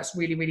stick works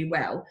really, really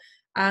well.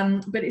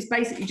 But it's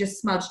basically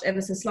just smudged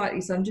ever so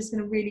slightly. So I'm just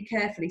going to really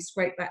carefully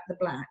scrape back the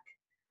black.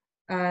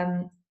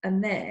 And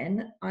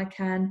then I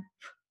can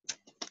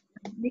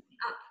neat it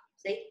up,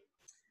 see?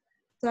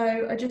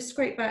 So I just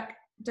scrape back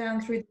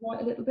down through the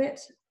white a little bit,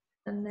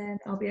 and then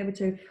I'll be able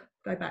to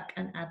go back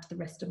and add the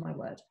rest of my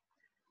word.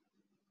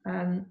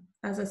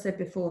 As I said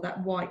before,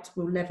 that white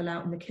will level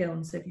out in the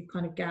kiln, so if you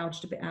kind of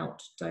gouged a bit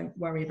out, don't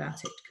worry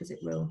about it, because it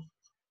will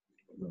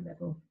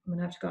level. I'm going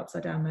to have to go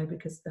upside down though,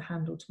 because the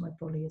handle to my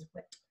brolly is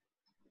wet.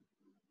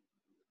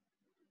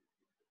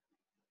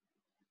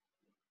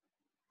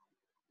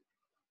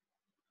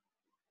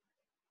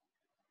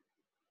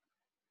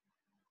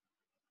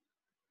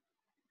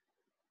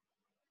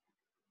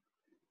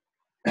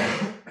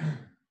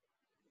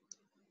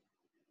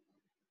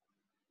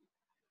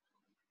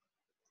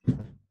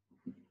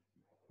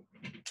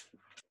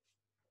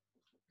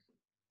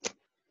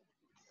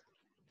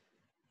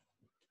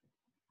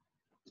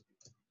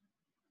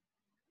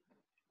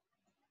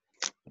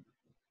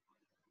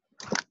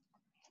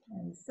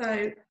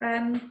 So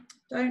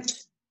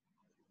don't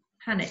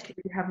panic if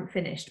you haven't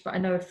finished, but I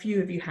know a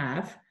few of you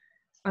have.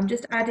 I'm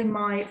just adding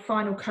my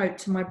final coat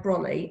to my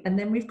brolly, and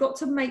then we've got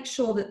to make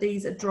sure that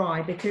these are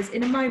dry, because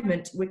in a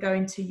moment we're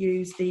going to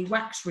use the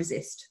wax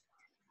resist.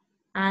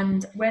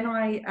 And when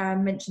I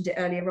mentioned it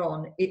earlier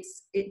on,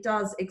 it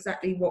does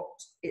exactly what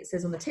it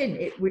says on the tin.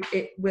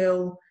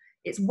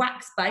 It's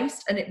wax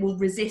based and it will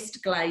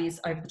resist glaze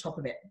over the top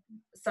of it.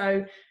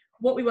 So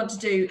what we want to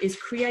do is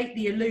create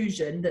the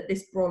illusion that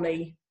this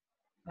brolly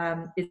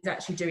is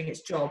actually doing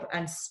its job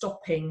and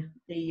stopping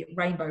the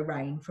rainbow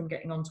rain from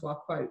getting onto our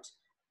quote.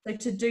 So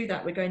to do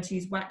that, we're going to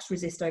use wax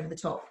resist over the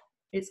top.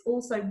 It's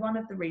also one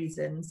of the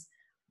reasons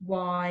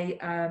why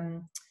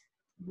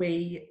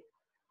we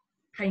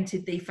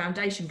painted the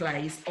foundation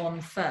glaze on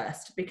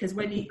first, because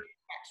when you use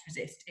wax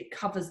resist, it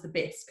covers the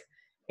bisque.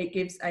 It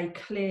gives a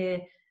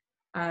clear,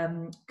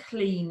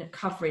 clean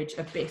coverage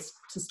of bisque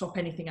to stop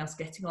anything else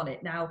getting on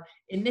it. Now,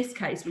 in this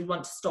case, we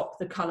want to stop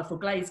the colourful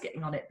glaze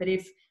getting on it, but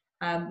if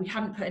we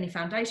hadn't put any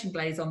foundation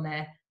glaze on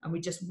there and we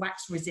just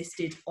wax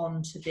resisted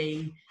onto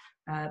the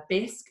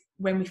bisque,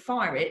 when we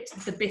fire it,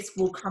 the bisque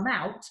will come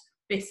out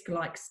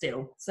bisque-like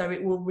still. So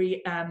it will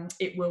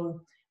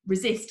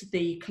resist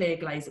the clear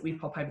glaze that we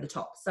pop over the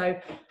top. So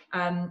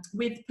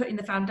with putting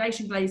the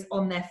foundation glaze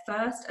on there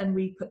first, and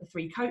we put the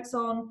 3 coats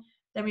on,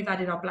 then we've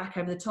added our black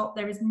over the top,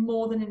 there is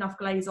more than enough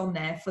glaze on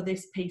there for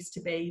this piece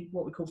to be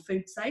what we call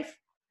food safe.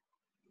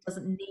 It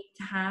doesn't need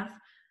to have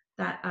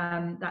that,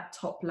 that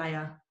top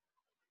layer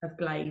of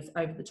glaze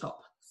over the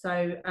top.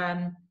 So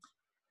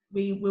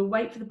we will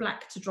wait for the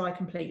black to dry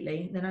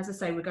completely. Then, as I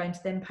say, we're going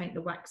to then paint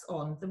the wax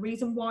on. The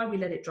reason why we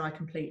let it dry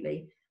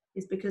completely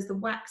is because the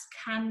wax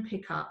can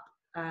pick up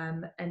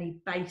any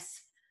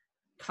base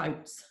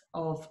coats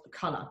of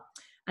colour.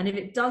 And if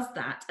it does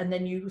that, and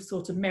then you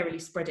sort of merrily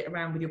spread it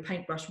around with your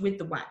paintbrush with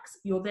the wax,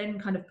 you're then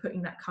kind of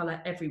putting that colour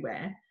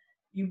everywhere.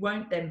 You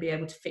won't then be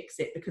able to fix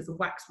it because the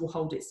wax will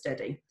hold it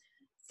steady.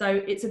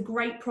 So it's a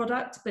great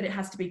product, but it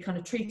has to be kind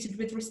of treated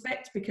with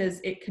respect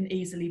because it can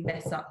easily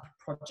mess up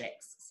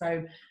projects.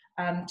 So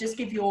just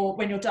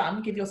when you're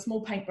done, give your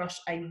small paintbrush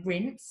a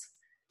rinse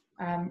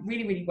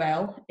really, really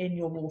well in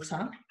your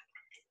water.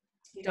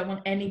 You don't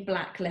want any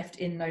black left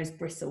in those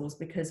bristles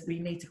because we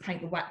need to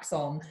paint the wax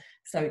on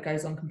so it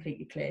goes on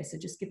completely clear. So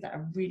just give that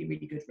a really,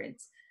 really good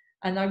rinse.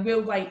 And I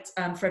will wait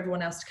for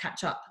everyone else to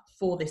catch up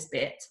for this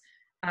bit.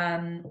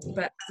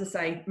 But as I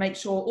say, make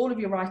sure all of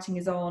your writing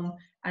is on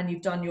and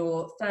you've done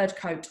your 3rd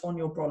coat on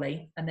your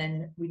brolly, and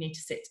then we need to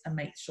sit and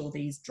make sure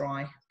these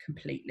dry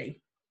completely.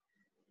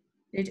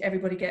 Did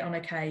everybody get on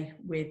okay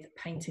with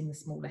painting the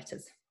small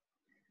letters?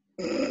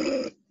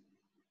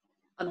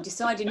 I'm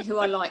deciding who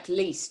I like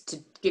least to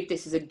give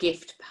this as a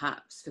gift,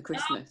 perhaps, for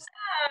Christmas.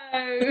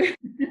 Oh,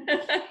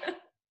 no.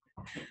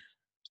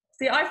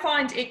 See, I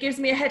find it gives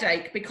me a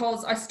headache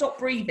because I stop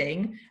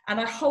breathing and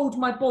I hold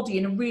my body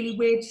in a really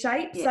weird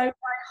shape. Yeah. So I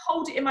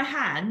hold it in my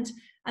hand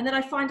and then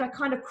I find I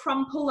kind of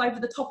crumple over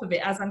the top of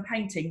it as I'm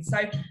painting. So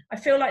I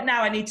feel like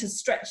now I need to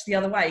stretch the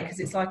other way because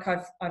it's like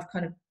I've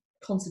kind of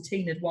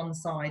concertinaed one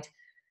side.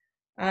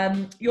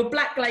 Your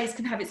black glaze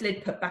can have its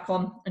lid put back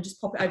on and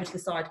just pop it over to the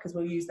side because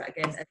we'll use that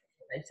again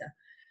later.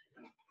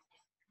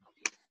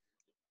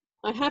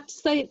 I have to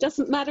say, it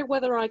doesn't matter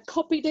whether I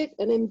copied it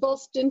and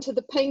embossed into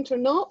the paint or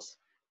not.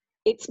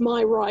 It's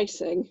my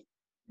writing.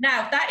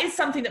 Now, that is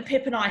something that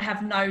Pip and I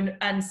have known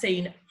and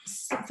seen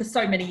for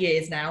so many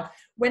years now.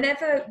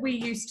 Whenever we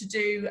used to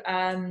do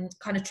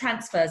kind of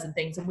transfers and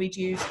things, and we'd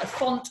use a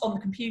font on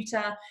the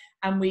computer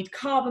and we'd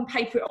carbon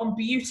paper it on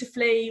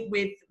beautifully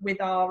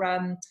with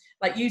our,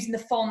 like using the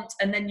font,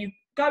 and then you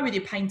go with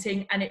your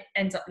painting and it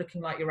ends up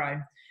looking like your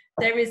own.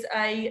 There is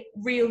a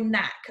real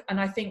knack, and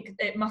I think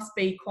it must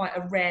be quite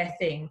a rare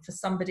thing for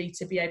somebody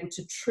to be able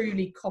to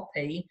truly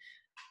copy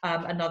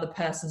another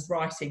person's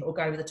writing or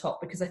go over the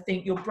top, because I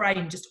think your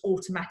brain just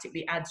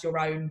automatically adds your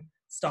own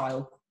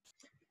style.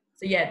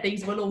 So yeah,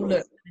 these will all look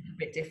a little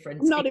bit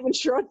different. I'm not even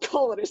sure I'd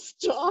call it a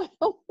style.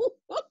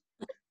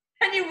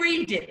 Can you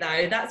read it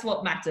though? That's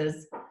what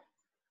matters.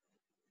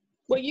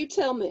 Well, you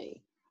tell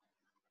me.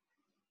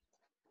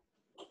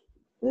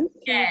 Okay.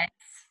 Yes.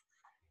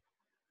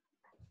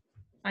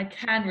 I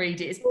can read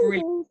it. It's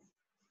brilliant.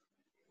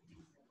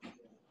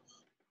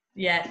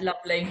 Yeah,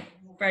 lovely.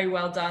 Very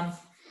well done.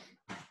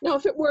 Now,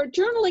 if it were a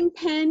journaling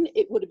pen,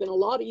 it would have been a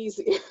lot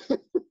easier.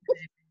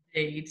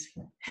 Indeed.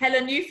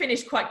 Helen, you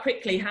finished quite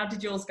quickly. How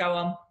did yours go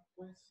on?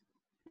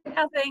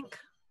 I think.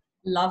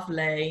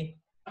 Lovely.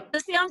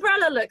 Does the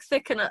umbrella look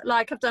thick enough?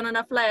 Like I've done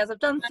enough layers? I've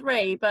done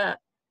 3, but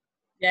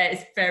Yeah,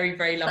 it's very,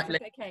 very that's lovely.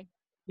 okay.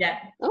 Yeah,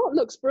 Oh, it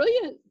looks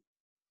brilliant.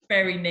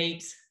 very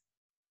neat.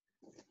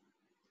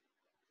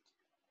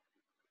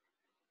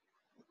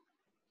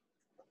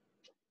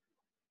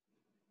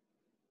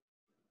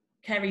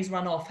 Kerry's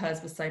run off.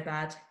 Hers was so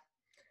bad.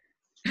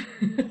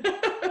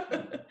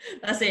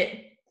 That's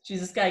it.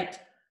 She's escaped.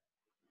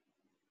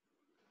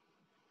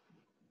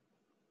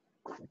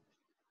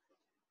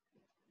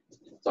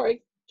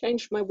 Sorry,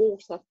 changed my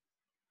water.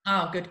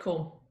 Oh, good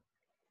call.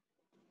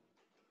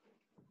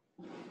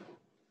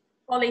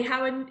 Ollie,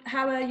 how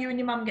are you and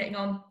your mum getting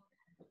on?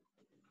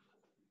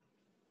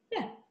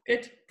 Yeah,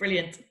 good,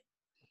 brilliant.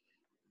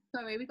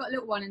 Sorry, we've got a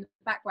little one in the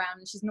background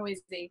and she's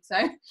noisy, so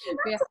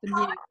we have to mute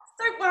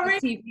Don't the worry.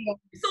 TV on.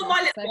 You saw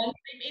my little one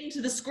came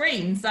into the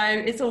screen, so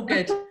it's all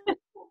good.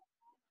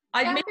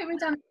 I Yeah, I missed think we've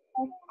done.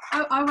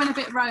 I went a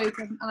bit rogue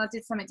and I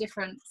did something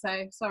different,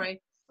 so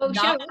sorry. Well,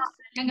 No. show us.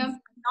 Hang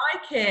on.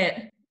 like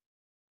it.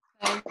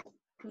 So,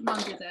 Mum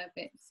did a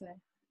bit, so.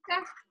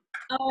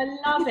 Oh,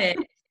 I love it.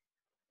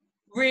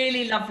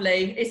 Really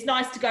lovely. It's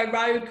nice to go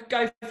rogue.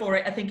 Go for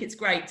it. I think it's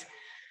great.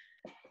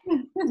 What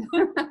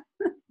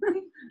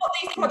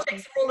these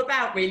projects are all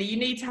about, really, you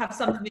need to have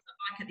something that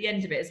you like at the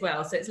end of it as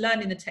well. So it's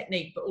learning the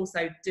technique, but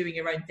also doing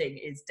your own thing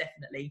is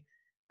definitely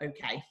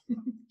okay.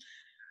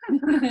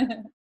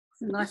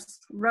 It's a nice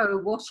row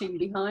of washing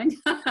behind.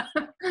 I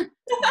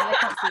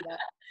can't see that.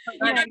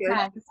 That's good.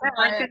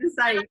 I can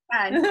say you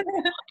can.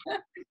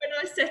 When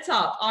I set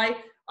up, I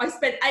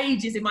spent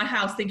ages in my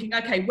house thinking,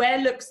 okay, where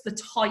looks the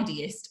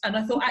tidiest? And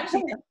I thought,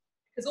 actually,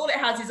 because all it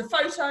has is a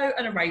photo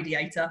and a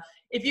radiator.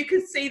 If you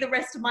could see the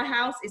rest of my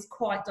house, it's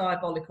quite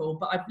diabolical,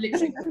 but I've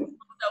literally put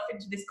myself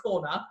into this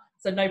corner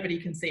so nobody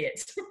can see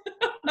it.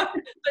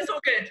 It's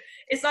all good.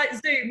 It's like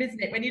Zoom, isn't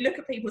it? When you look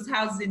at people's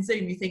houses in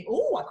Zoom, you think,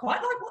 oh, I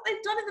quite like what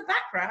they've done in the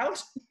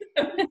background.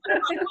 I like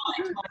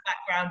my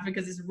background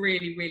because it's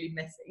really, really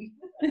messy.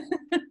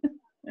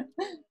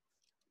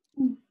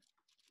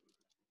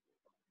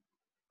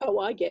 Oh,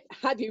 I get.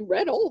 Have you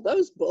read all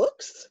those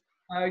books?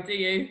 Oh, do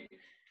you?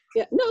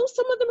 Yeah, no,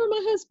 some of them are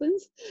my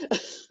husband's.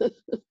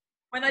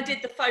 When I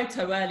did the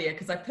photo earlier,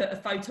 because I put a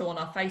photo on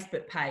our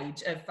Facebook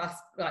page of us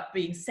like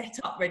being set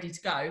up, ready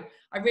to go,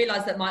 I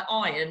realised that my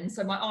iron's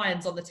on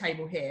the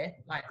table here,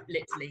 like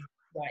literally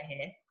right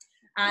here.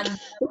 And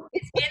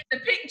it's in the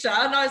picture,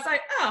 and I was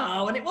like,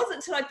 oh, and it wasn't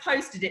until I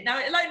posted it. Now,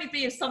 it'll only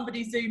be if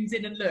somebody zooms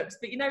in and looks,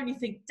 but you know, when you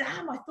think,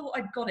 damn, I thought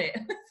I'd got it. I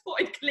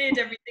thought I'd cleared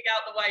everything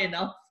out the way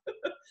enough.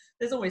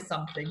 There's always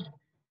something. At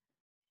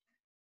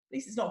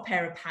least it's not a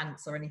pair of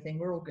pants or anything.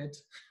 We're all good.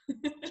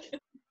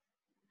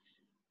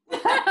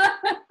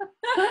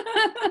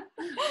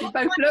 You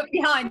both look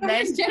behind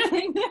then.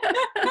 Fine.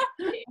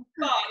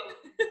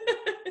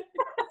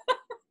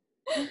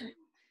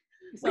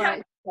 It's all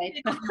right.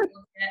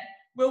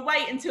 We'll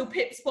wait until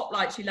Pip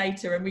spotlights you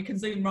later and we can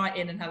zoom right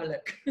in and have a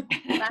look.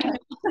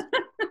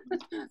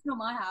 It's not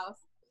my house.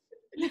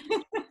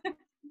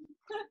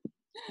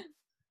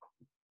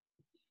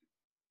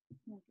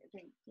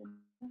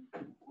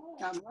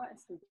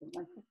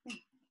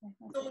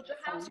 Georgia,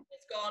 how's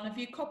yours gone? Have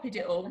you copied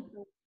it all?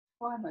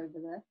 I'm over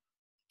there.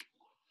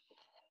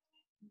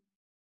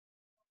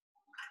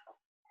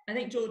 I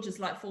think Georgia's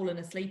like fallen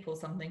asleep or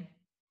something.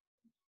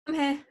 I'm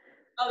here.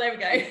 Oh, there we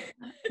go.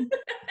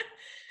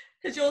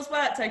 Has yours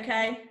worked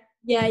okay?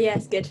 Yeah,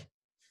 it's good.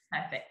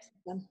 Perfect.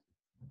 Done.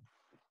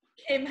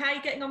 Kim, how are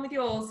you getting on with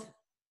yours?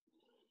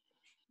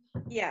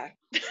 Yeah.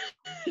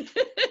 Do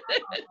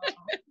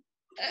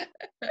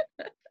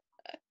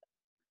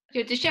you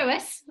want to show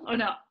us or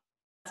not?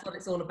 That's what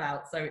it's all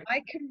about. So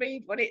I can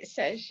read what it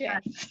says,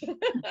 yes.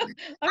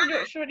 I'm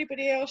not sure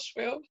anybody else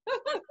will.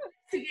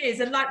 it is,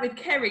 and like with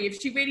Kerry, if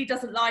she really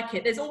doesn't like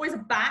it, there's always a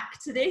back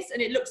to this,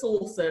 and it looks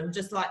awesome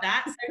just like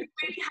that. So we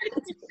really have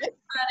to turn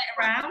it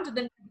around, and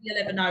then you'll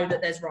ever know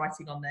that there's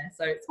writing on there.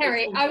 So it's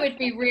Terry, all I good. would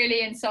be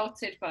really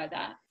insulted by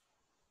that.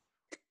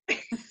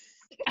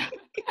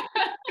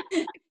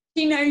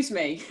 She knows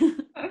me.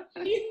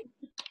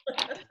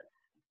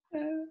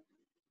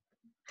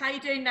 How you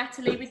doing,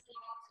 Natalie? With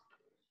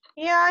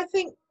Yeah, I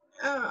think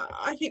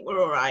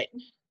we're all right.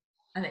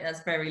 I think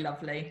that's very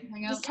lovely.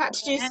 Hang on. Just had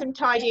to do some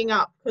tidying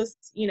up because,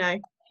 you know,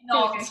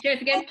 Not, Show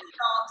us again.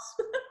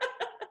 a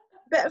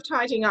bit of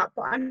tidying up,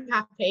 but I'm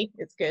happy.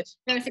 It's good.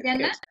 Show us again,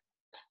 Good. Nat.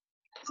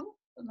 Oh,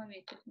 maybe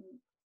it doesn't-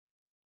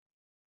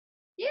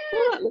 Yeah,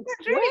 Oh, that looks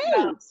that's really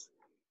great.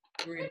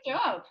 good. Good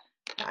job.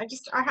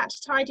 I had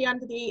to tidy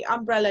under the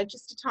umbrella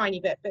just a tiny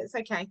bit, but it's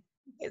okay.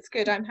 It's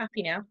good. I'm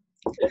happy now.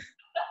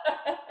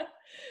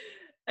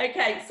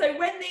 Okay, so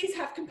when these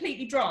have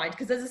completely dried,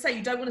 because as I say,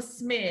 you don't want to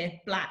smear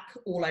black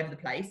all over the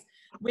place,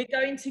 we're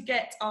going to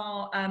get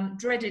our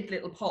dreaded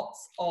little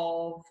pots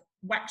of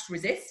wax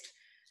resist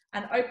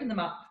and open them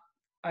up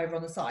over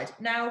on the side.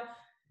 Now,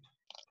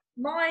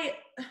 my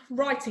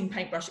writing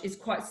paintbrush is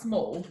quite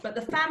small, but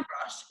the fan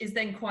brush is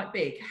then quite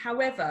big.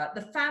 However,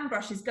 the fan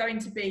brush is going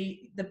to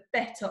be the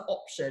better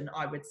option,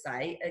 I would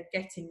say, at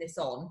getting this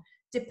on,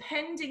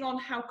 depending on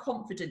how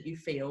confident you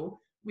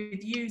feel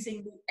with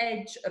using the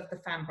edge of the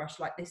fan brush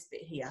like this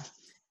bit here.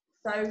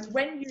 So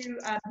when you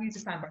use a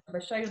fan brush, if I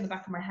show you on the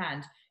back of my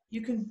hand,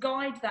 you can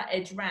guide that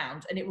edge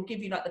round and it will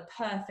give you like the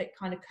perfect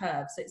kind of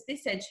curve. So it's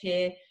this edge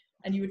here,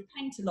 and you would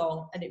paint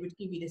along and it would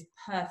give you this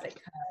perfect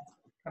curve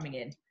coming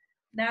in.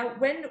 Now,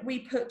 when we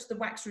put the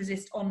wax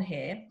resist on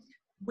here,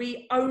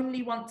 we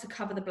only want to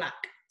cover the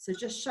black. So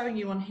just showing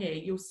you on here,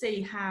 you'll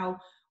see how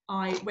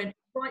I went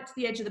right to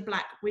the edge of the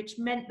black, which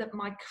meant that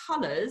my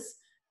colours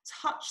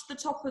touch the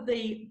top of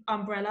the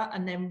umbrella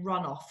and then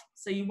run off.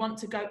 So you want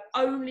to go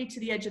only to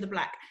the edge of the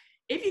black.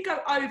 If you go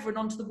over and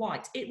onto the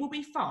white, it will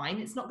be fine.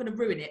 It's not going to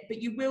ruin it,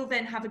 but you will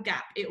then have a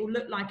gap. It will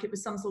look like it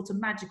was some sort of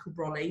magical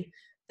brolly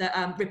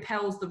that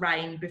repels the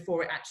rain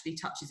before it actually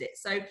touches it.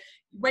 So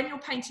when you're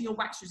painting your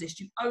wax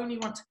resist, you only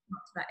want to come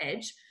up to that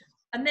edge.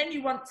 And then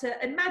you want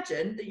to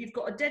imagine that you've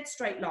got a dead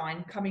straight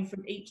line coming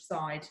from each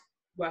side,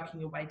 working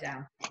your way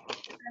down.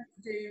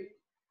 Do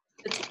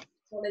the top of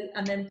the brolly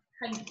and then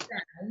paint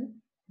down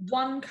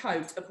one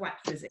coat of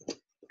wax resist.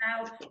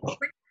 Now, when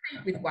you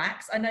paint with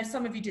wax, I know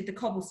some of you did the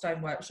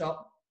cobblestone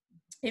workshop,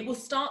 it will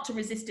start to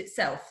resist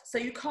itself. So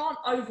you can't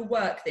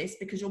overwork this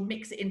because you'll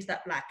mix it into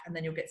that black and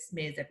then you'll get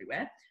smears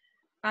everywhere.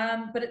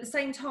 But at the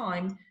same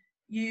time,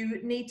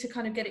 you need to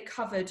kind of get it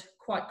covered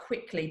quite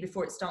quickly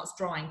before it starts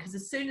drying, because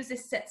as soon as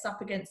this sets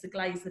up against the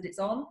glaze that it's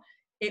on,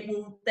 it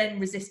will then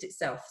resist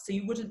itself. So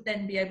you wouldn't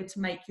then be able to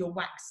make your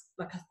wax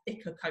like a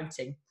thicker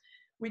coating,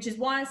 which is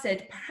why I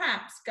said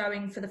perhaps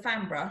going for the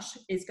fan brush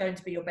is going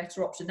to be your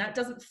better option. Now, it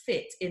doesn't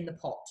fit in the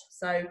pot.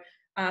 So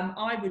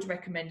I would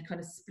recommend kind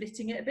of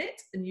splitting it a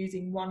bit and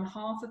using one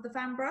half of the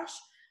fan brush.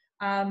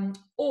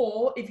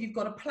 Or if you've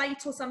got a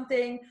plate or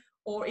something,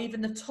 or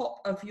even the top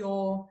of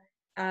your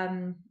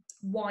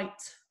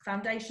white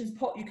foundations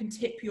pot, you can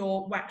tip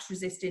your wax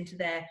resist into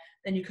there,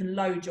 then you can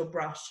load your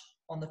brush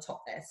on the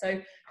top there.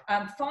 So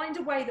find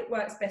a way that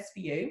works best for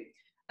you.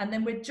 And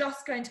then we're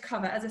just going to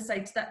cover, as I say,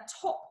 to that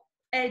top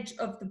edge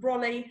of the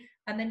brolly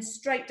and then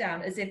straight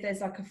down as if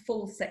there's like a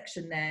full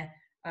section there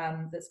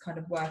that's kind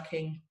of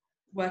working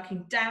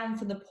down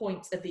from the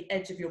point of the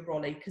edge of your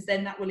brolly, because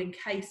then that will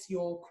encase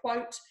your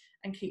quote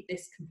and keep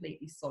this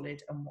completely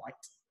solid and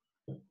white.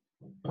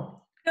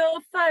 Your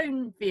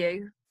phone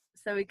view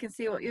so we can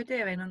see what you're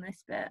doing on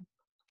this bit.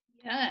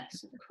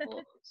 Yes, of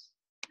course.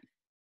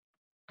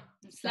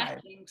 I'm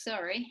slacking,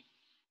 sorry.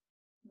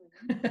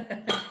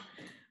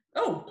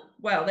 Oh,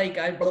 well, there you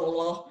go. Blah, blah,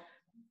 blah.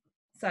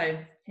 So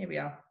here we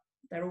are.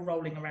 They're all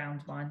rolling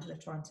around mine. They're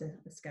trying to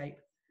escape.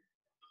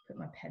 Put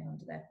my pen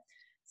under there.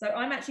 So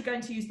I'm actually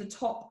going to use the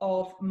top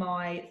of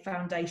my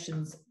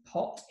foundations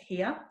pot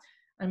here.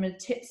 I'm going to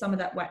tip some of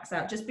that wax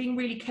out, just being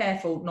really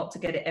careful not to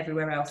get it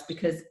everywhere else,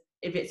 because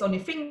if it's on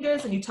your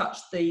fingers and you touch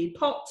the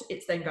pot,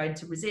 it's then going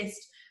to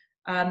resist.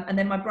 And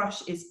then my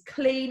brush is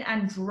clean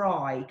and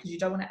dry, because you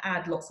don't want to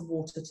add lots of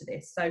water to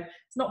this. So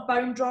it's not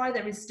bone dry.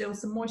 There is still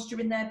some moisture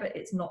in there, but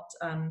it's not,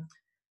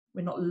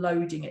 we're not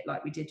loading it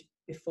like we did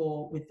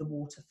before with the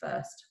water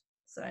first.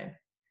 So I'll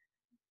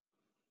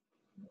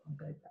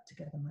go back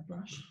together my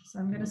brush. So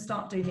I'm going to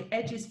start doing the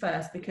edges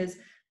first, because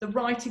the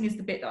writing is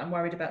the bit that I'm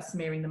worried about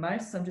smearing the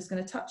most. So I'm just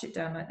going to touch it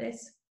down like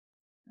this,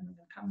 and I'm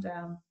going to come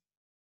down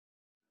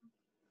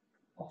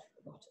off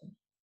the bottom.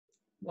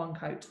 One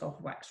coat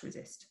of wax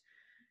resist.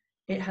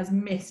 It has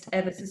missed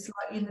ever so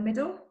slightly in the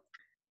middle.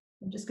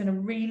 I'm just going to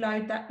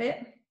reload that bit.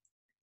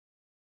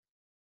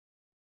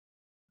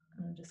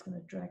 And I'm just going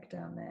to drag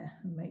down there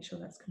and make sure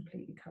that's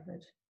completely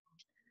covered.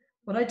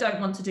 What I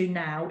don't want to do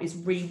now is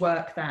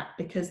rework that,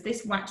 because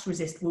this wax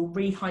resist will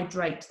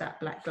rehydrate that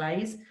black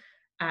glaze,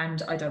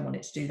 and I don't want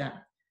it to do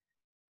that.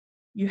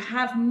 You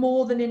have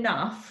more than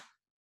enough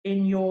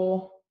in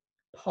your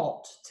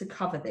pot to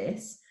cover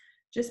this.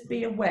 Just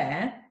be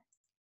aware,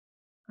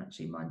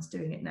 actually mine's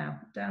doing it now,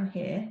 down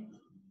here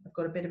I've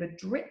got a bit of a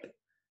drip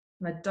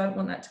and I don't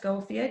want that to go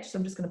off the edge, so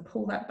I'm just going to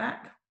pull that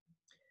back.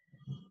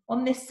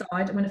 On this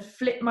side I'm going to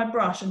flip my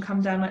brush and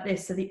come down like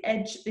this, so the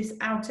edge, this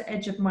outer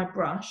edge of my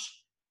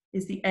brush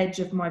is the edge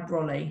of my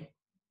brolly,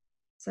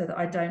 so that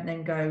I don't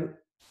then go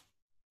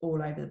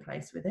all over the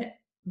place with it.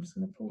 I'm just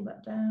going to pull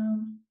that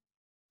down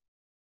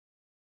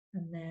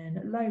and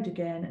then load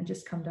again and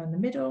just come down the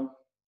middle.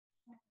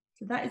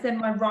 So that is then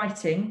my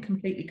writing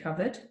completely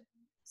covered.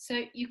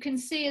 So you can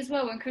see as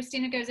well, when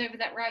Christina goes over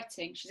that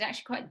writing, she's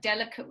actually quite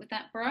delicate with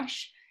that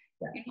brush.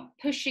 Yeah. You're not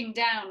pushing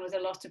down with a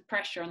lot of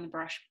pressure on the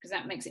brush, because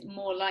that makes it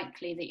more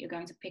likely that you're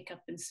going to pick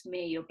up and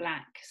smear your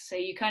black. So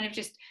you kind of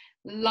just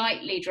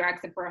lightly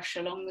drag the brush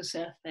along the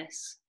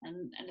surface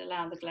and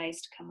allow the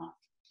glaze to come off.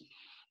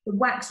 The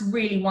wax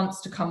really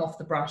wants to come off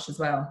the brush as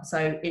well.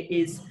 So it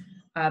is,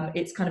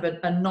 it's kind of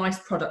a nice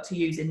product to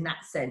use in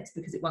that sense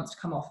because it wants to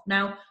come off.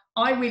 Now,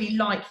 I really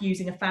like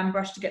using a fan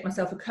brush to get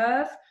myself a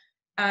curve.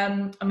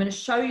 I'm going to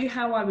show you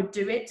how I would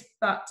do it,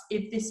 but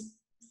if this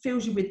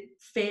fills you with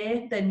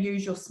fear, then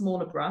use your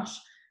smaller brush.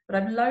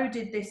 But I've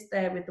loaded this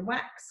there with the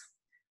wax.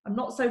 I'm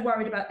not so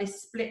worried about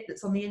this split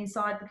that's on the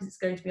inside because it's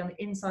going to be on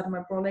the inside of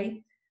my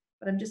brolly,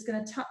 but I'm just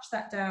going to touch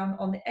that down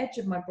on the edge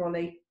of my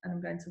brolly and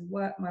I'm going to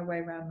work my way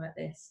around like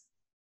this,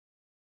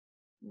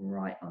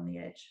 right on the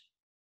edge.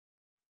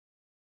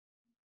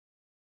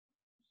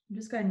 I'm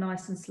just going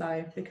nice and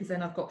slow because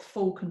then I've got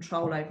full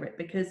control over it,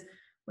 because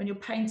when you're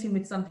painting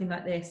with something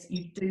like this,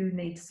 you do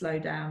need to slow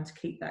down to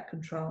keep that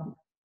control.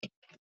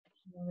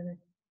 I'm going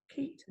to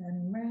keep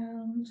turning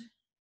around,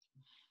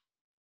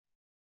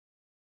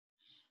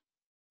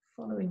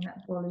 following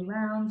that brolly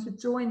round to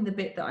join the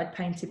bit that I'd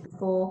painted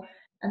before.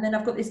 And then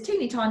I've got this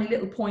teeny tiny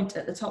little point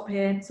at the top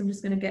here. So I'm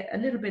just going to get a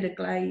little bit of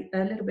glaze,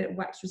 a little bit of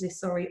wax resist,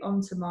 sorry,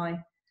 onto my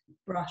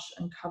brush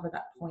and cover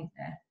that point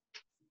there.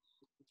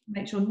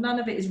 Make sure none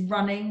of it is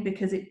running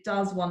because it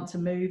does want to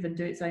move and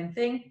do its own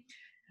thing.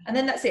 And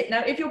then that's it.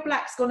 Now, if your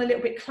black's gone a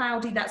little bit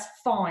cloudy, that's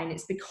fine.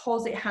 It's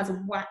because it has a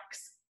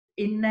wax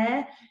in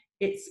there.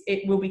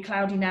 It will be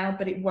cloudy now,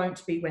 but it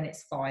won't be when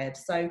it's fired.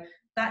 So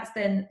that's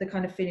then the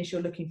kind of finish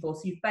you're looking for.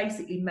 So you've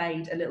basically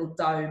made a little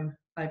dome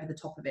over the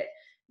top of it.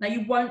 Now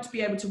you won't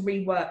be able to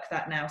rework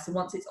that now. So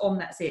once it's on,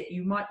 that's it.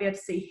 You might be able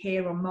to see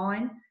here on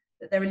mine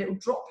that there are little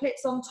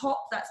droplets on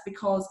top. That's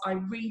because I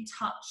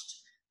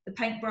retouched the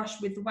paintbrush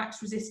with the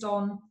wax resist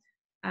on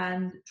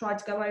and tried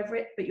to go over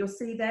it. But you'll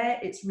see there,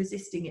 it's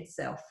resisting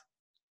itself.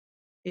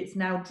 It's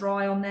now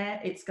dry on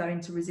there. It's going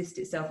to resist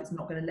itself. It's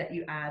not going to let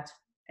you add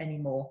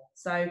anymore.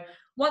 So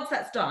once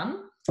that's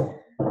done,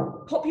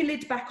 pop your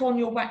lid back on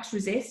your wax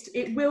resist.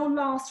 It will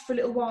last for a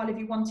little while if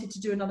you wanted to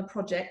do another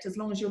project, as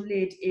long as your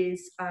lid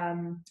is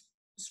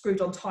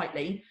screwed on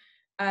tightly.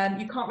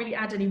 You can't really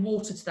add any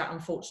water to that,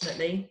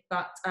 unfortunately,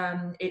 but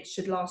it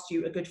should last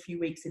you a good few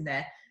weeks in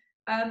there.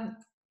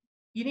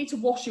 You need to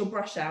wash your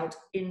brush out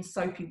in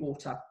soapy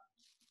water.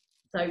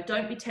 So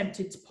don't be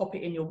tempted to pop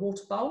it in your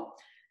water bowl.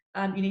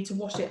 You need to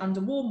wash it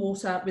under warm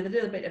water with a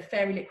little bit of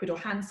fairy liquid or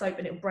hand soap,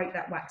 and it'll break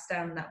that wax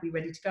down and that'll be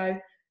ready to go.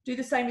 Do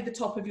the same with the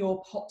top of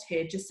your pot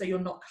here, just so you're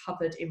not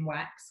covered in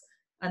wax.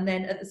 And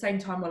then at the same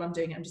time while I'm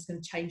doing it, I'm just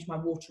going to change my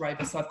water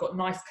over so I've got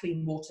nice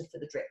clean water for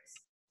the drips.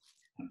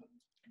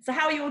 So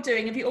how are you all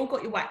doing? Have you all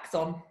got your wax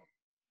on?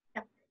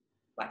 Yep.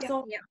 Wax Yep.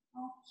 on? Yep.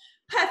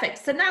 Perfect.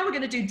 So now we're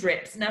going to do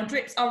drips. Now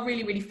drips are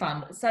really, really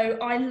fun. So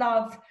I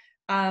love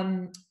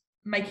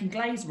making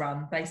glaze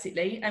run,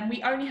 basically, and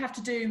we only have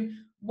to do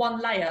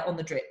one layer on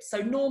the drip. So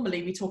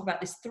normally we talk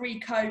about this 3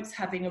 coats,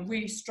 having a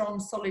really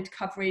strong solid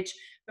coverage,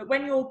 but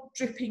when you're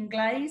dripping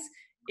glaze,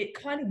 it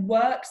kind of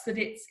works that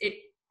it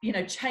you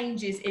know,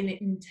 changes in the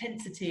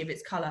intensity of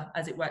its color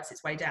as it works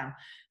its way down.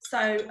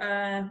 So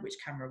which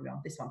camera are we on?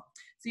 This one.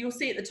 So you'll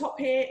see at the top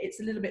here, it's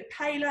a little bit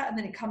paler, and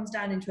then it comes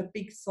down into a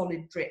big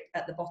solid drip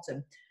at the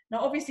bottom. Now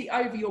obviously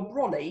over your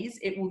brollies,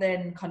 it will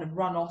then kind of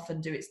run off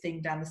and do its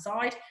thing down the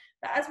side.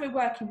 But as we're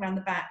working around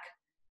the back,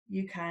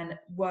 you can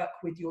work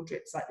with your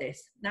drips like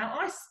this. Now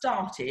I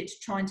started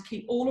trying to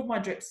keep all of my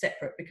drips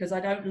separate because I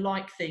don't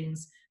like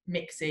things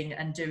mixing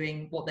and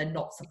doing what they're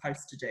not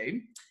supposed to do.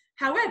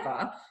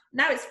 However,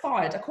 now it's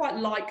fired, I quite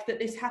like that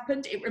this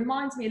happened. It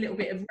reminds me a little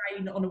bit of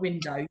rain on a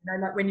window, you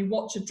know, like when you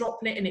watch a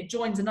droplet and it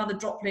joins another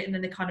droplet and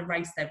then they kind of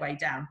race their way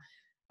down.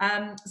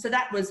 So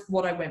that was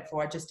what I went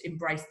for. I just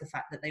embraced the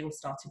fact that they all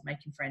started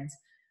making friends.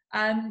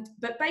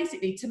 But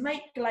basically, to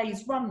make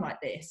glaze run like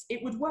this,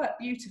 it would work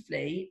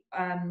beautifully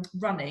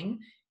running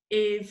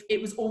if it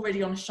was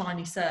already on a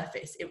shiny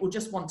surface. It will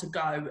just want to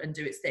go and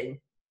do its thing.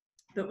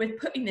 But we're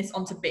putting this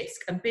onto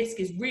bisque, and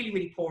bisque is really,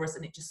 really porous,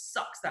 and it just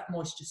sucks that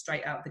moisture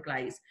straight out of the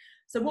glaze.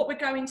 So what we're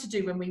going to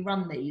do when we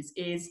run these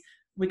is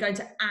we're going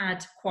to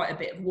add quite a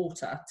bit of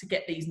water to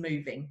get these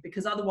moving,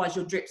 because otherwise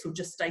your drips will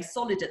just stay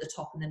solid at the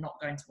top and they're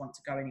not going to want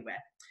to go anywhere.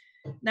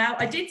 Now,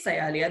 I did say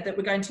earlier that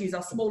we're going to use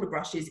our smaller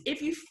brushes.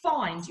 If you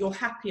find you're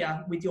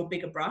happier with your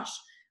bigger brush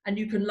and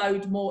you can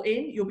load more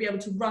in, you'll be able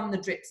to run the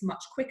drips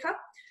much quicker.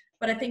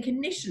 But I think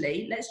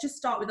initially, let's just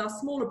start with our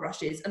smaller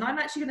brushes. And I'm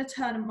actually going to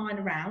turn mine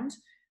around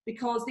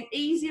because the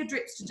easier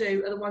drips to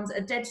do are the ones that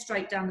are dead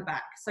straight down the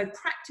back. So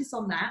practice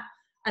on that,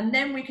 and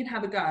then we can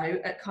have a go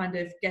at kind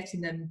of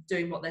getting them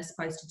doing what they're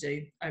supposed to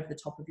do over the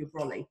top of your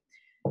brolly.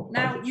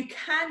 Now, you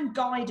can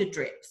guide a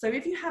drip. So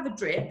if you have a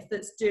drip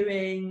that's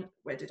doing,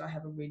 where did I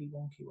have a really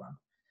wonky one?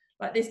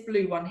 Like this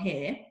blue one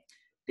here.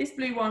 This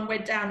blue one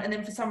went down and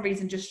then for some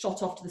reason just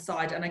shot off to the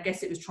side, and I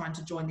guess it was trying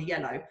to join the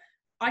yellow.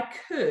 I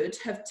could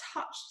have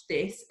touched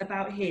this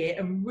about here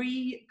and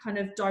kind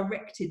of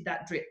directed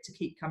that drip to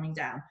keep coming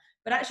down.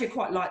 But actually I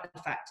quite like the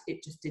fact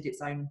it just did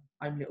its own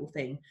little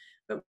thing.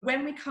 But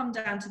when we come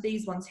down to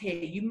these ones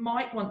here, you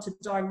might want to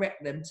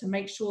direct them to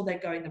make sure they're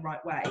going the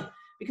right way.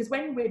 Because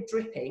when we're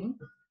dripping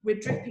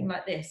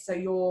like this.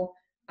 So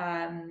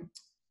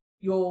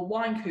your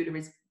wine cooler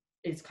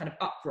is kind of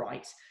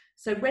upright.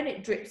 So when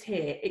it drips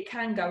here, it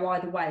can go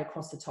either way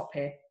across the top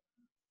here.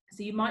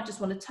 So you might just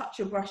want to touch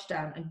your brush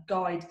down and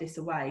guide this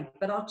away.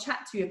 But I'll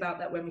chat to you about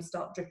that when we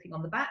start dripping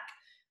on the back,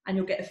 and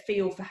you'll get a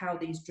feel for how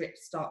these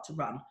drips start to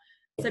run.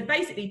 So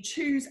basically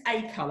choose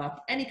a colour,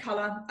 any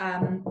colour,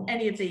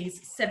 any of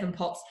these 7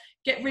 pots.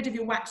 Get rid of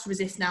your wax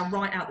resist now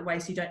right out the way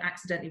so you don't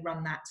accidentally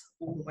run that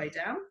all the way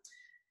down.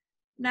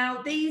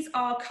 Now these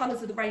are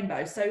colours of the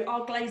rainbow. So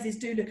our glazes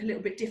do look a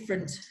little bit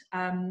different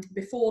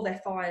before they're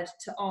fired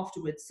to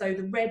afterwards. So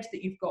the red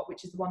that you've got,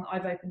 which is the one that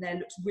I've opened there,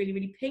 looks really,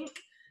 really pink.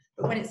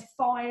 But when it's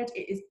fired,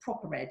 it is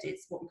proper red.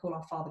 It's what we call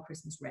our Father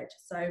Christmas red.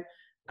 So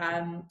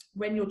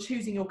when you're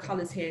choosing your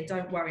colours here,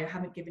 don't worry, I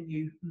haven't given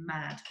you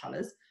mad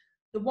colours.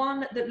 The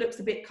one that looks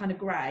a bit kind of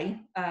grey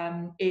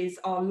is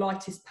our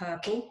lightest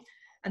purple.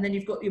 And then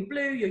you've got your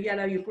blue, your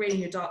yellow, your green,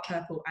 your dark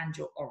purple, and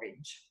your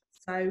orange.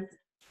 So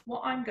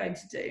what I'm going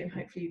to do,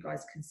 hopefully you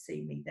guys can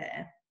see me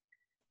there,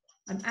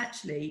 I'm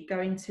actually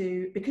going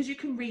to, because you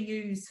can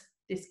reuse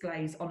this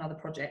glaze on other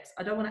projects,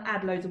 I don't want to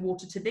add loads of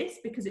water to this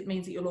because it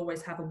means that you'll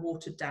always have a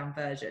watered down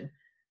version.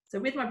 So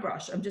with my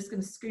brush, I'm just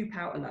going to scoop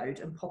out a load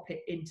and pop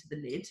it into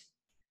the lid.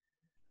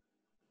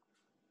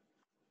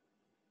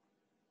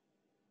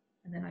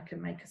 And then I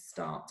can make a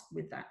start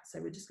with that.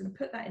 So we're just going to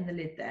put that in the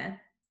lid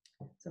there.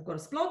 So I've got a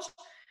splodge,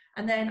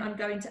 and then I'm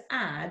going to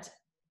add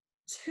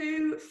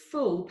 2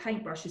 full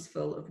paintbrushes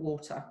full of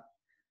water.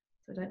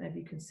 So I don't know if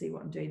you can see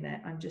what I'm doing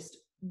there. I'm just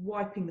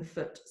wiping the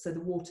foot so the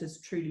water's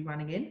truly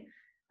running in,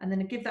 and then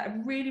I give that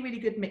a really, really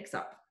good mix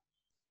up.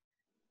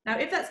 Now,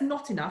 if that's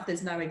not enough,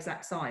 there's no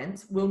exact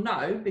science. We'll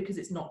know because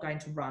it's not going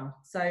to run.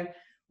 So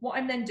what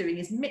I'm then doing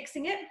is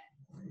mixing it.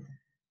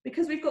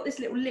 Because we've got this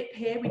little lip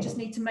here, we just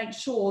need to make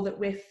sure that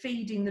we're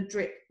feeding the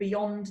drip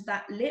beyond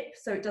that lip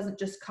so it doesn't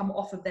just come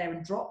off of there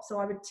and drop. So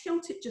I would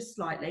tilt it just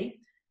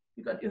slightly.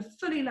 You've got your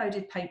fully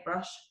loaded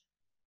paintbrush,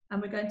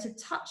 and we're going to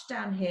touch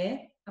down here,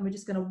 and we're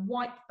just going to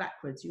wipe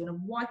backwards. You're going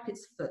to wipe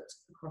its foot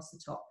across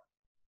the top,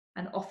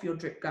 and off your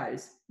drip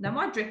goes. Now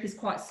my drip is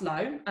quite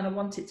slow and I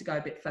want it to go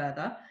a bit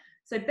further.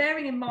 So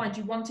bearing in mind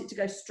you want it to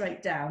go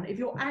straight down. If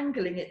you're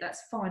angling it,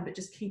 that's fine, but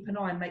just keep an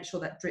eye and make sure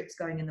that drip's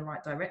going in the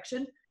right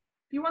direction.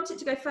 If you want it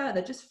to go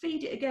further, just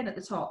feed it again at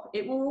the top.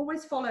 It will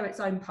always follow its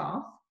own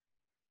path.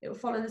 It will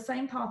follow the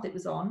same path it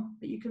was on,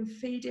 but you can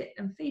feed it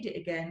and feed it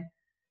again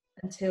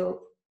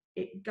until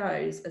it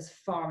goes as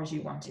far as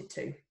you want it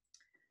to.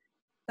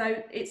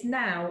 So it's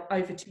now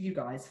over to you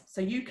guys.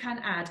 So you can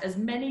add as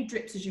many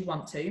drips as you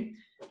want to,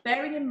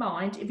 bearing in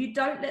mind, if you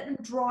don't let them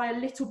dry a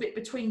little bit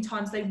between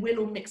times, they will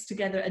all mix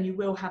together and you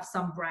will have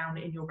some brown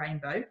in your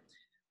rainbow.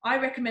 I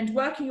recommend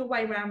working your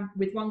way around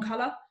with one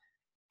colour,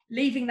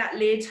 leaving that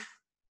lid,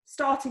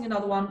 starting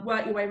another one,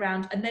 work your way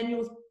around, and then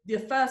your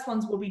first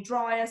ones will be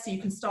drier, so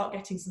you can start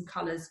getting some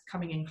colours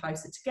coming in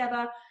closer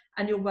together,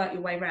 and you'll work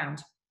your way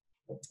around.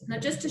 Now,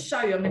 just to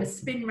show you, I'm going to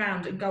spin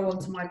round and go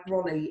onto my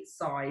brolly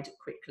side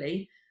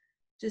quickly,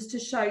 just to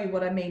show you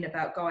what I mean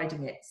about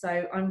guiding it.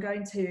 So I'm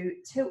going to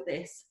tilt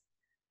this,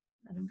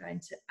 and I'm going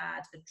to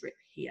add a drip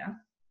here.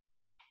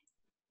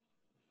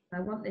 I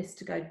want this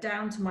to go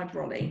down to my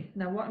brolly.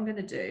 Now, what I'm going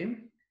to do,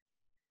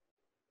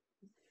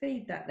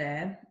 feed that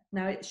there.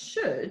 Now, it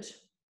should,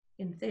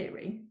 in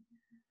theory,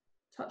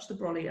 touch the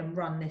brolly and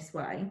run this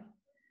way,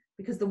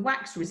 because the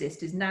wax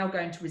resist is now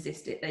going to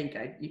resist it. There you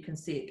go, you can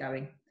see it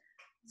going.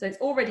 So it's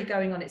already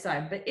going on its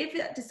own. But if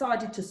it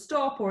decided to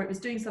stop, or it was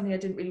doing something I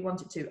didn't really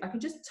want it to, I can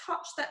just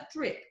touch that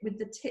drip with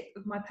the tip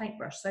of my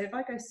paintbrush. So if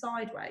I go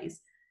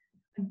sideways,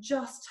 I'm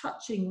just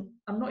touching,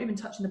 I'm not even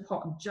touching the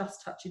pot, I'm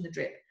just touching the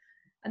drip.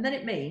 And then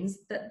it means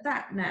that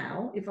that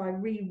now, if I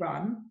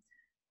rerun,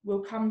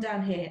 will come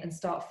down here and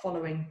start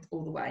following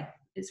all the way.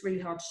 It's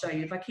really hard to show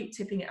you. If I keep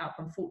tipping it up,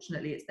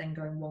 unfortunately, it's then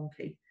going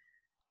wonky.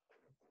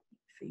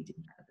 Feeding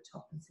that at the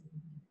top and see.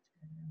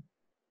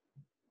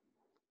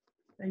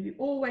 So you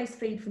always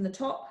feed from the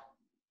top,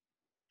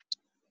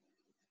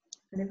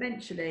 and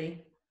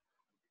eventually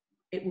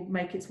it will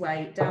make its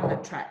way down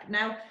that track.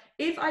 Now,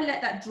 if I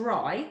let that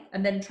dry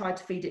and then try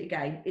to feed it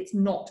again, it's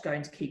not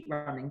going to keep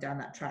running down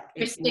that track.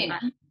 Christine,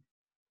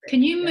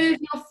 can you move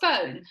your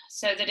phone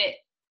so that it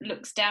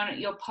looks down at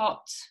your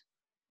pot?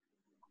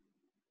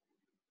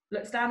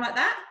 Looks down like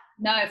that?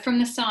 No, from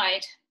the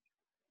side.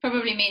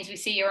 Probably means we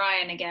see your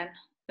iron again,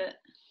 but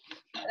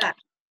that.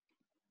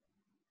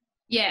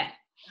 Yeah.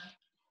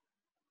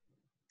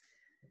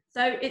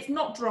 So it's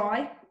not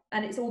dry,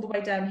 and it's all the way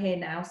down here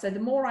now. So the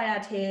more I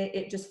add here,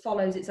 it just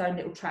follows its own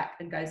little track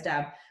and goes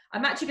down.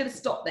 I'm actually going to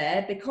stop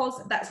there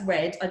because that's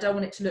red. I don't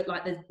want it to look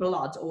like there's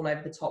blood all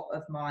over the top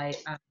of my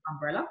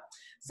umbrella.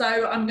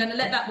 So I'm going to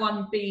let that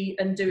one be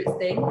and do its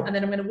thing, and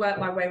then I'm going to work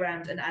my way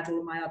around and add all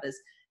of my others.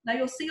 Now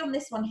you'll see on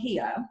this one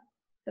here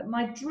that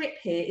my drip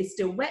here is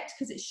still wet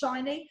because it's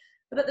shiny,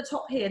 but at the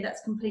top here,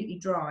 that's completely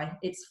dry.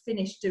 It's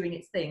finished doing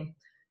its thing.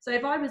 So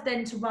if I was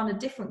then to run a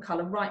different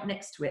colour right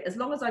next to it, as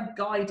long as I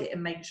guide it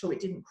and make sure it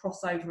didn't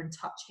cross over and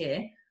touch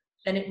here,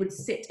 then it would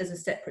sit as a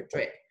separate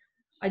drip.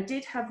 I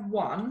did have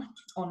one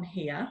on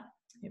here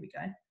we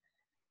go,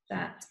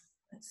 that,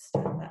 let's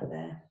stand that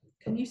there.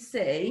 can you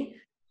see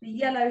the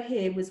yellow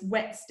here was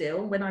wet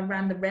still when I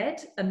ran the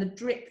red, and the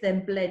drip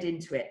then bled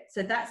into it.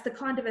 So that's the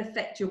kind of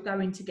effect you're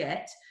going to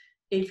get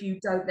if you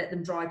don't let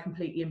them dry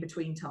completely in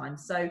between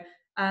times. So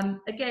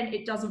again,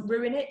 it doesn't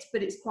ruin it,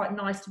 but it's quite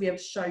nice to be able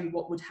to show you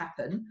what would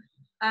happen.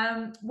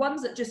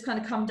 Ones that just kind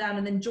of come down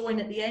and then join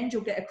at the end,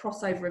 you'll get a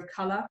crossover of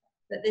colour,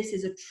 but this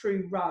is a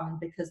true run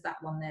because that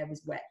one there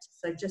was wet.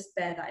 So just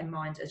bear that in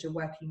mind as you're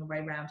working your way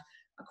around.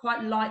 I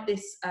quite like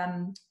this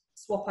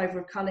swap over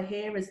of colour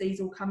here as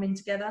these all come in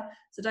together,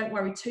 so don't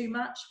worry too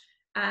much.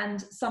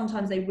 And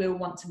sometimes they will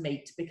want to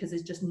meet because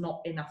there's just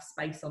not enough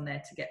space on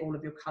there to get all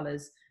of your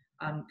colours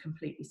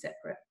completely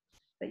separate.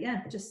 But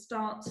yeah, just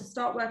start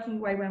working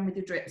your way around with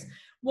your drips.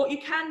 What you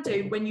can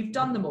do when you've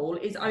done them all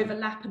is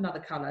overlap another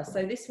colour.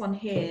 So this one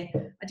here,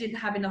 I didn't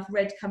have enough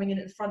red coming in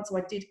at the front, so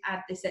I did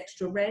add this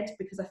extra red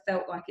because I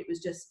felt like it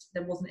was just,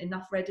 there wasn't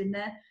enough red in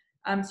there.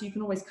 So you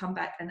can always come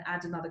back and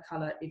add another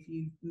colour if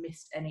you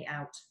missed any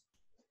out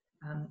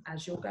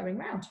as you're going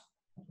round.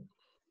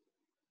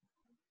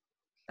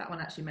 That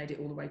one actually made it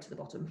all the way to the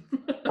bottom,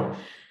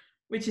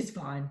 which is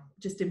fine.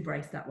 Just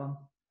embrace that one.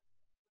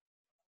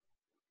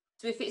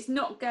 So if it's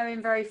not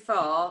going very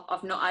far,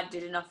 I've not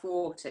added enough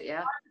water,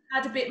 yeah?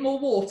 Add a bit more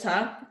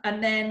water,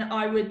 and then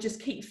I would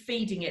just keep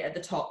feeding it at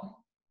the top.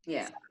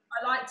 Yeah.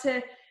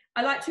 So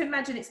I like to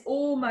imagine it's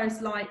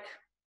almost like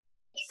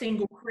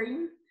single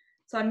cream.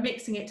 So I'm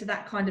mixing it to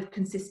that kind of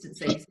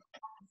consistency,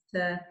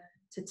 to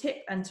tip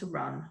and to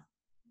run.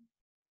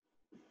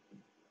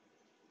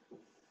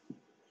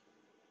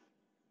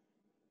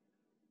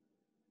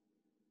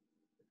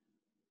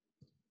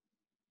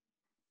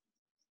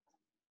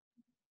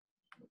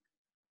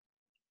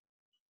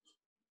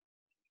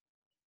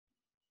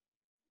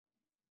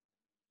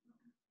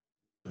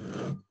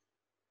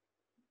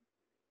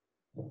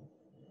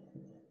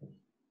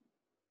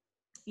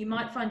 You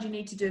might find you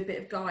need to do a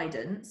bit of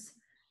guidance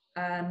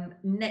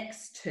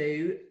next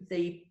to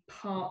the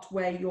part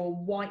where your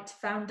white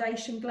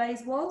foundation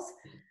glaze was,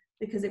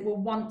 because it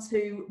will want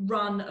to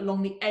run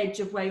along the edge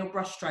of where your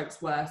brush strokes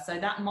were. So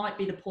that might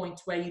be the point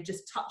where you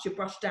just touch your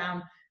brush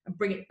down and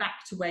bring it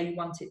back to where you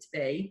want it to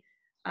be.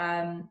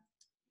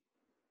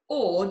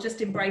 Or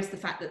just embrace the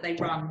fact that they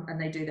run and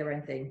they do their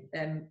own thing.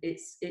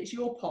 It's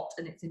your pot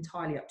and it's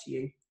entirely up to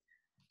you.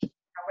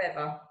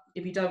 However,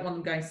 if you don't want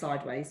them going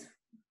sideways,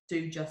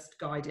 do just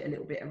guide it a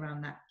little bit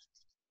around that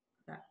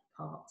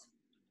part.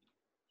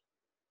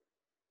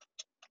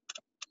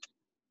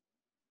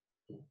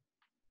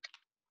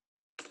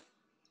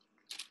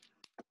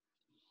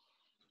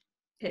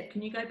 Pip,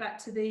 can you go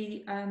back to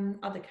the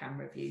other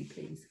camera view,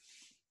 please?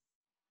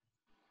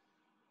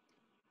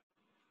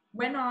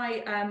 When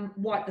I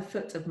wipe the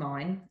foot of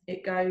mine,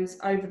 it goes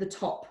over the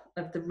top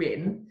of the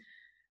rim.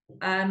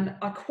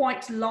 I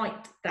quite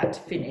liked that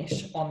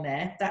finish on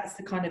there. That's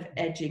the kind of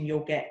edging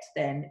you'll get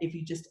then if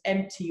you just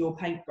empty your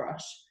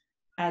paintbrush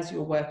as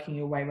you're working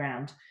your way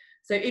around.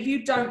 So if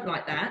you don't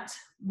like that,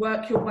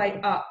 work your way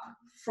up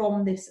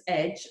from this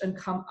edge and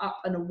come up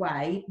and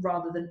away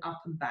rather than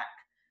up and back.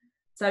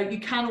 So you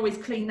can always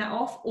clean that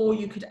off, or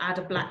you could add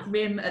a black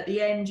rim at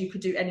the end. You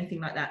could do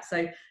anything like that.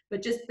 So,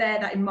 but just bear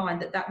that in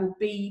mind, that that will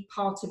be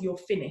part of your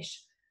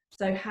finish.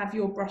 So have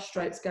your brush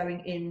strokes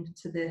going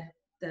into the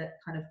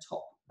kind of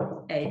top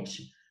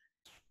edge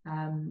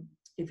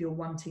if you're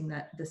wanting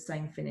the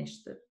same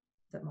finish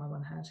that my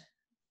one had.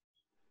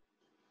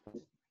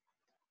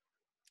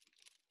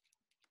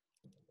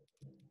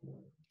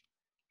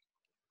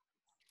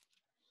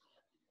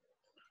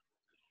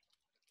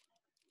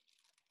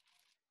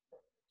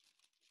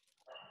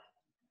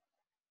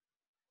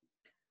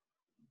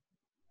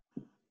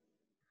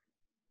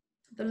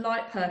 The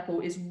light purple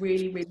is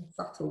really, really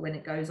subtle when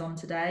it goes on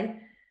today,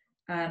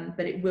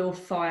 but it will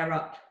fire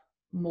up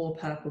more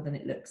purple than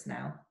it looks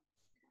now.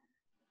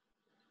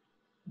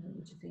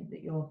 What do you think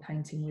that you're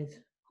painting with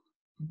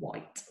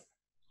white?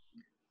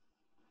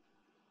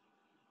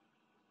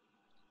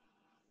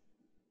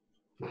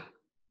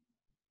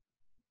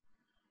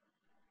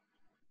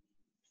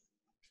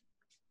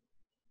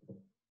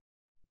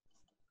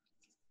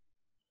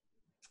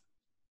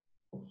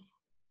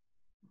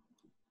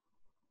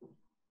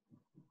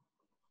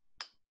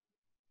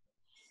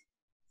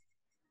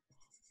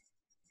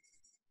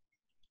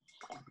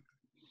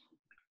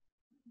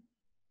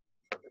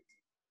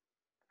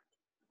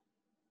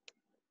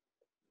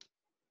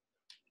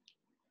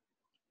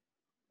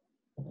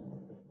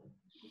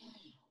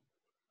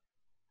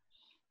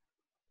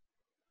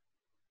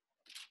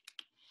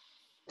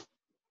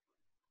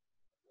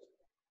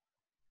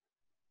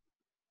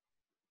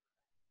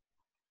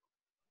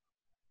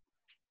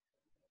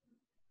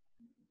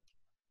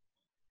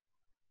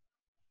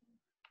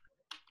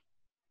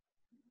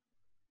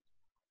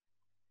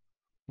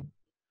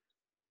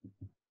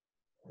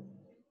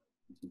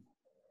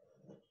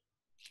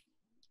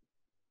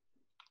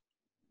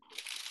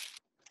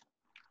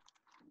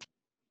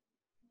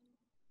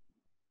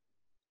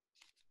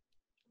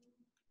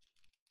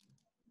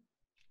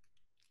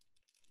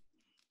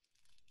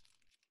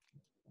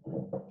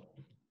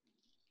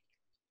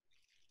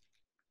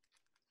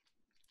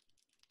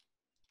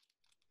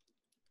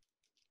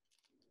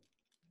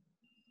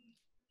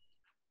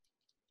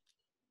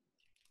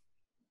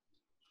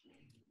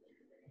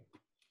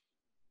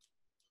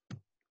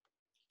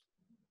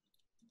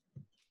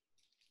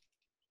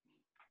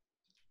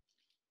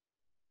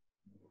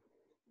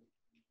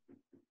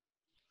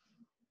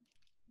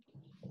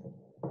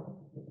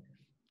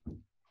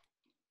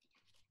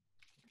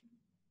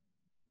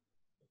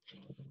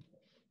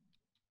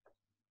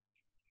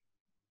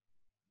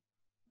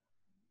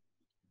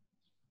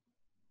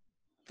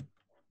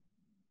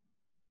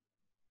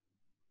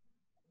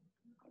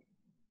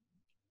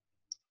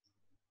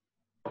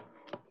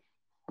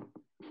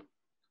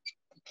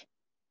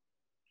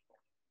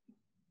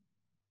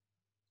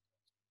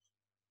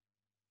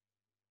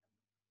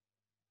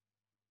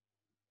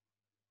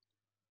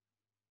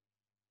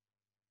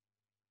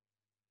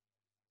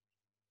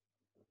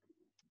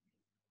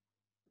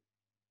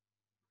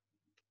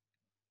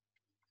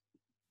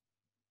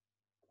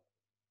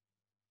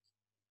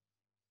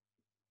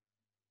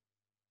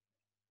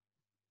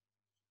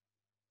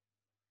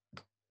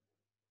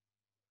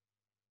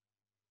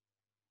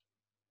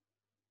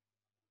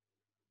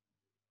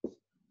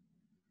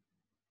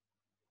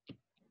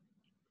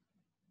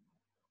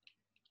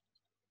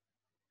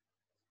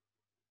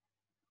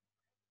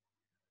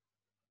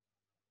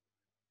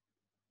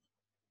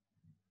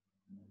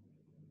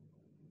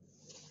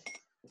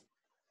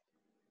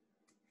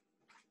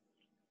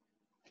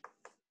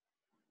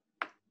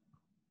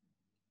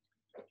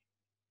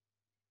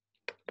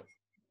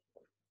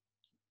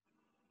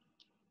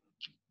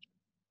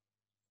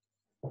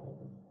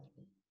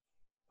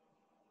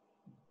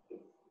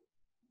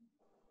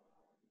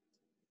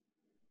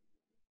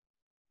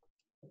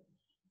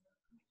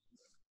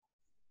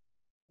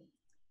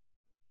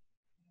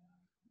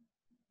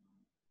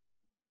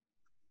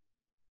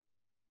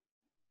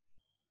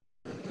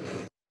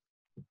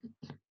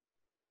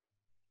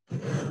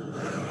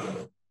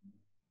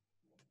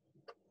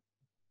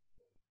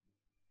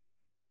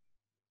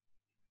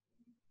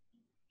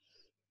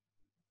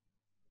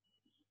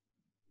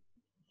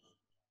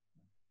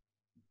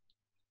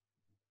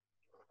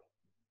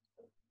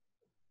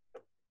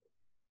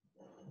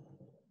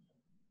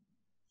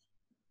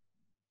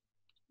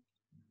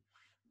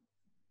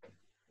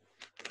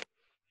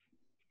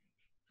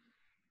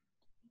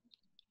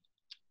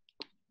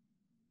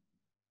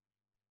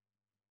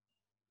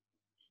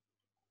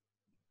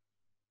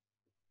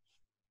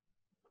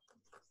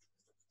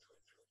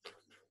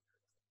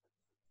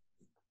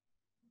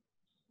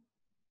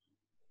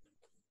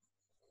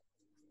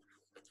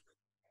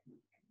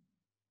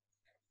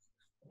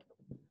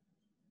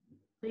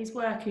 These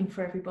working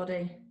for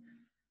everybody?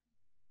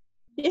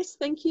 Yes,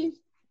 thank you.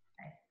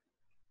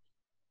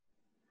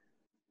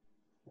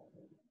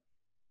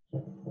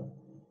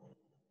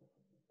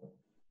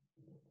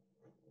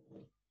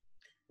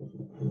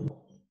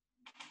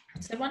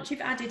 So once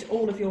you've added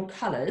all of your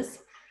colours,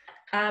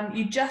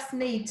 you just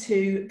need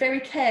to very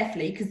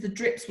carefully, because the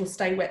drips will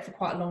stay wet for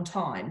quite a long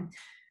time,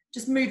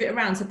 just move it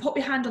around. So pop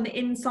your hand on the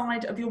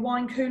inside of your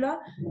wine cooler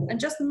and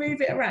just move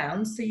it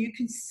around so you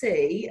can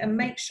see, and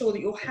make sure that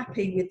you're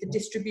happy with the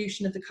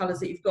distribution of the colours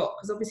that you've got,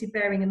 because obviously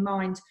bearing in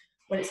mind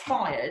when it's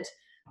fired,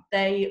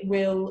 they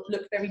will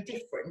look very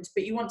different,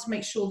 but you want to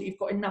make sure that you've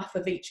got enough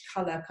of each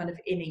colour kind of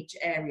in each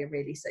area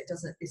really, so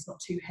it's not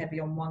too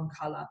heavy on one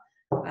colour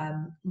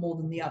more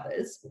than the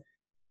others.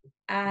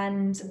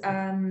 And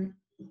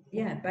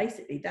yeah,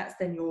 basically that's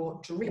then your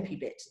drippy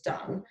bit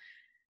done.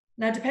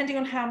 Now, depending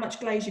on how much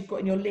glaze you've got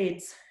in your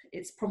lids,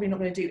 it's probably not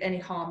going to do any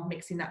harm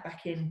mixing that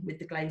back in with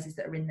the glazes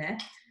that are in there.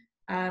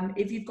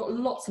 If you've got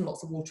lots and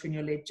lots of water in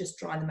your lid, just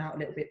dry them out a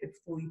little bit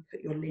before you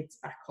put your lids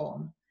back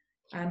on.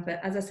 But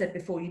as I said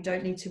before, you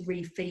don't need to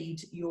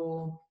refeed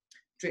your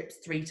drips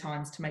 3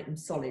 times to make them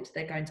solid.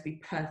 They're going to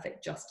be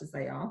perfect just as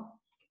they are.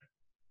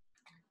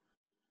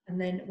 And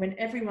then when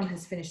everyone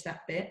has finished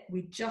that bit,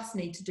 we just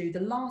need to do the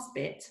last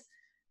bit,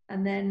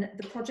 and then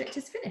the project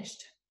is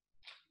finished.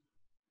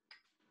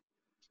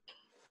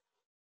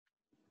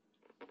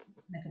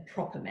 Make a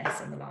proper mess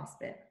on the last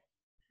bit.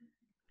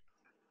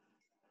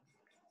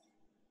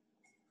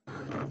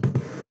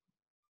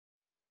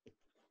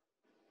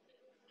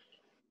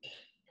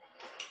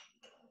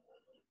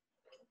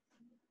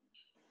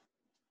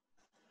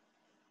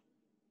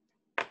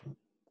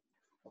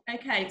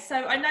 Okay, so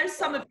I know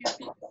some of you have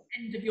got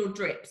the end of your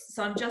drips,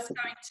 so I'm just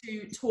going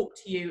to talk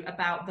to you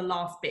about the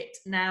last bit.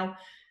 Now,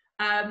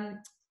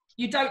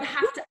 you don't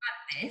have to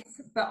add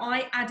this, but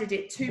I added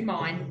it to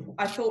mine.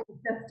 I thought it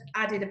just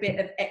added a bit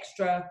of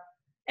extra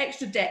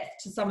depth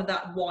to some of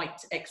that white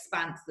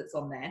expanse that's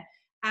on there,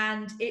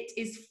 and it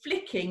is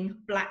flicking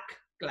black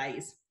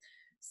glaze.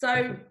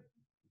 So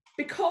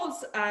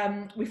because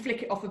we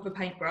flick it off of a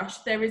paintbrush,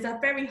 there is a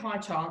very high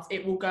chance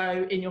it will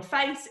go in your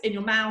face, in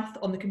your mouth,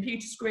 on the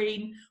computer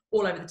screen,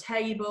 all over the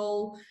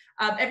table,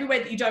 everywhere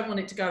that you don't want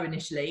it to go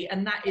initially,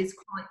 and that is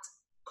quite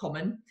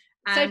common.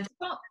 And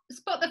so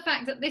spot the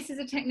fact that this is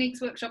a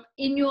techniques workshop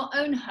in your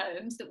own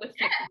homes that we're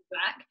flicking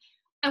black,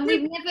 and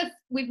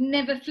we've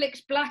never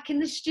flicked black in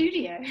the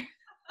studio.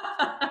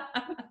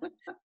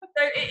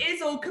 So it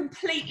is all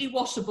completely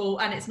washable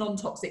and it's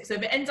non-toxic. So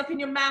if it ends up in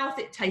your mouth,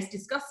 it tastes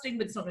disgusting,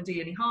 but it's not going to do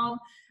you any harm.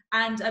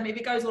 And if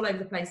it goes all over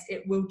the place,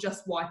 it will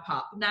just wipe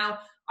up. Now,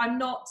 I'm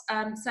not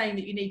saying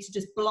that you need to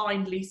just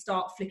blindly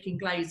start flicking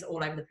glaze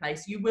all over the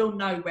place. You will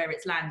know where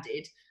it's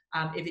landed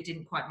if it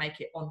didn't quite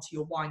make it onto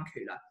your wine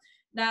cooler.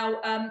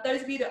 Now,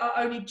 those of you that are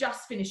only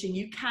just finishing,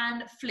 you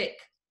can flick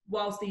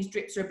whilst these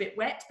drips are a bit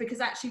wet, because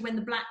actually when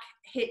the black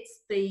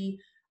hits the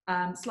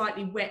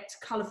slightly wet,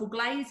 colourful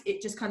glaze,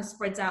 it just kind of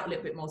spreads out a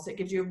little bit more, so it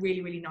gives you a really,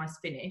 really nice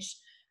finish.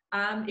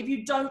 If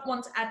you don't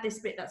want to add this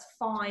bit, that's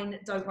fine,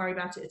 don't worry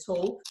about it at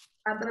all.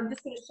 But I'm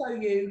just going to show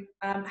you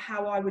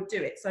how I would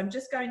do it. So I'm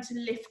just going to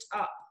lift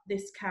up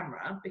this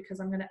camera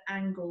because I'm going to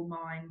angle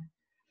mine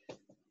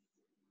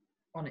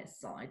on its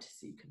side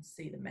so you can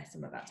see the mess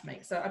I'm about to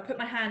make. So I put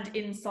my hand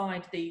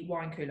inside the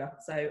wine cooler,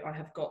 so I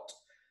have got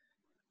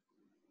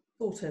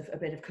sort of a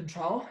bit of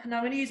control. Now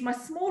I'm going to use my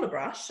smaller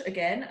brush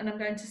again, and I'm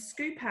going to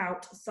scoop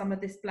out some of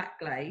this black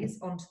glaze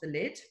onto the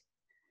lid.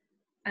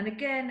 And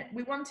again,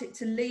 we want it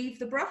to leave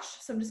the brush,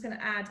 so I'm just going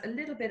to add a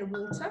little bit of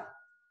water.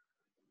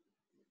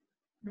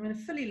 I'm going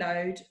to fully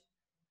load,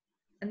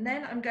 and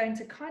then I'm going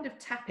to kind of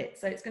tap it.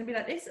 So it's going to be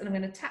like this, and I'm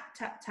going to tap,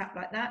 tap, tap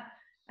like that,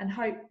 and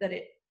hope that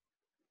it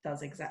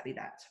does exactly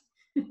that.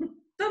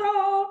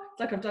 Ta-da! It's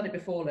like I've done it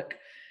before, look.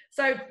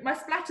 So my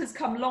splatters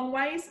come long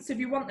ways. So if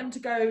you want them to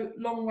go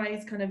long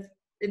ways, kind of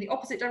in the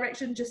opposite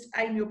direction, just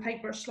aim your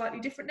paintbrush slightly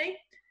differently.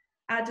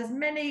 Add as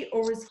many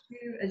or as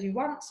few as you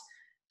want.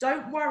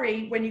 Don't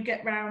worry when you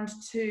get round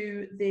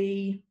to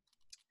the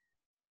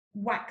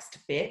waxed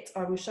bit.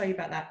 I will show you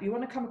about that. You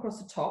want to come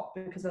across the top,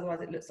 because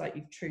otherwise it looks like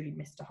you've truly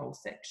missed a whole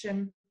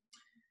section.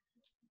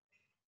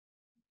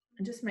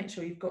 And just make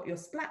sure you've got your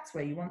splats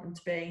where you want them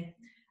to be.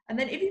 And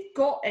then if you've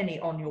got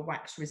any on your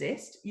wax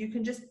resist, you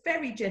can just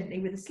very gently,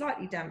 with a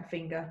slightly damp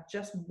finger,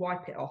 just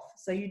wipe it off.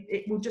 So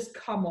it will just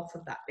come off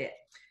of that bit.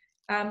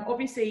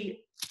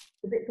 Obviously,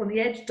 the bits on the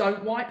edge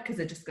don't wipe because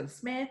they're just going to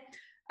smear.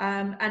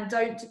 And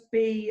don't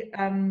be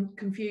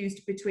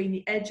confused between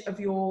the edge of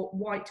your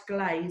white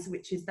glaze,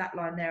 which is that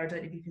line there, I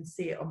don't know if you can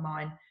see it on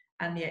mine,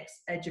 and the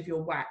edge of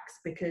your wax,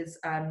 because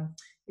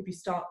if you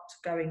start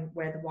going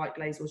where the white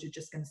glaze was, you're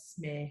just going to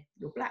smear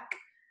your black.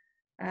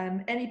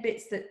 Any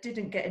bits that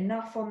didn't get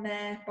enough on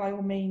there, by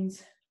all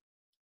means,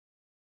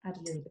 add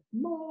a little bit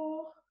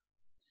more.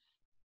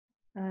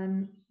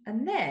 And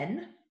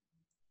then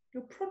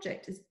your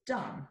project is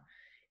done.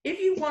 If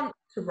you want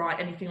to write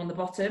anything on the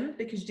bottom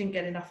because you didn't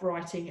get enough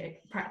writing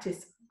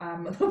practice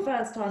the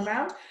first time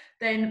round,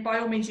 then by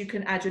all means you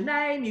can add your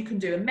name, you can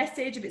do a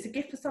message if it's a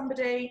gift for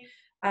somebody,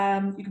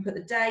 You can put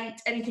the date,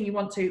 anything you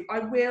want to. I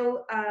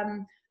will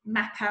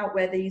map out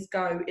where these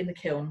go in the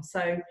kiln.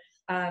 So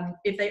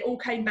if they all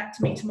came back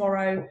to me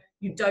tomorrow,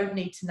 you don't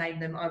need to name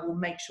them. I will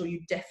make sure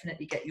you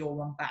definitely get your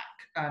one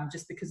back,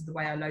 just because of the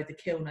way I load the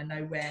kiln. I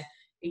know where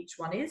each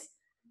one is.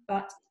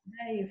 But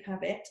there you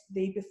have it,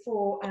 the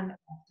before and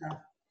after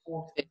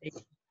of the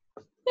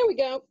There we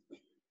go.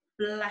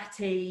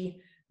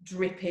 flatty,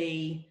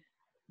 drippy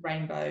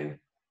rainbow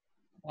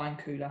wine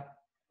cooler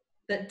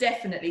that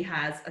definitely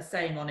has a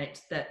saying on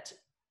it that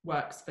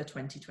works for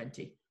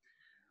 2020.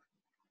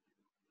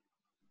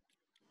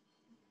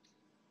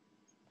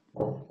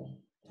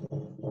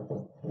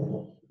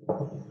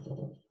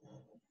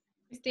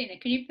 Christina,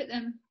 can you put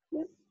them?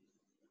 Yep.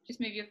 Just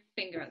move your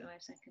finger out the way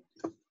a second.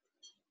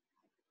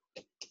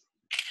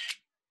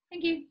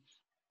 Thank you.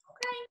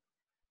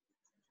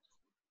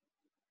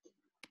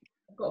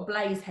 I've got a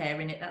blaze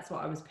hair in it, that's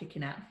what I was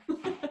picking at.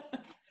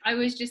 I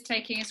was just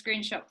taking a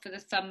screenshot for the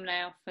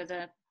thumbnail for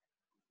the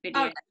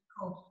video. Oh,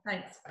 cool,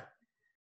 thanks.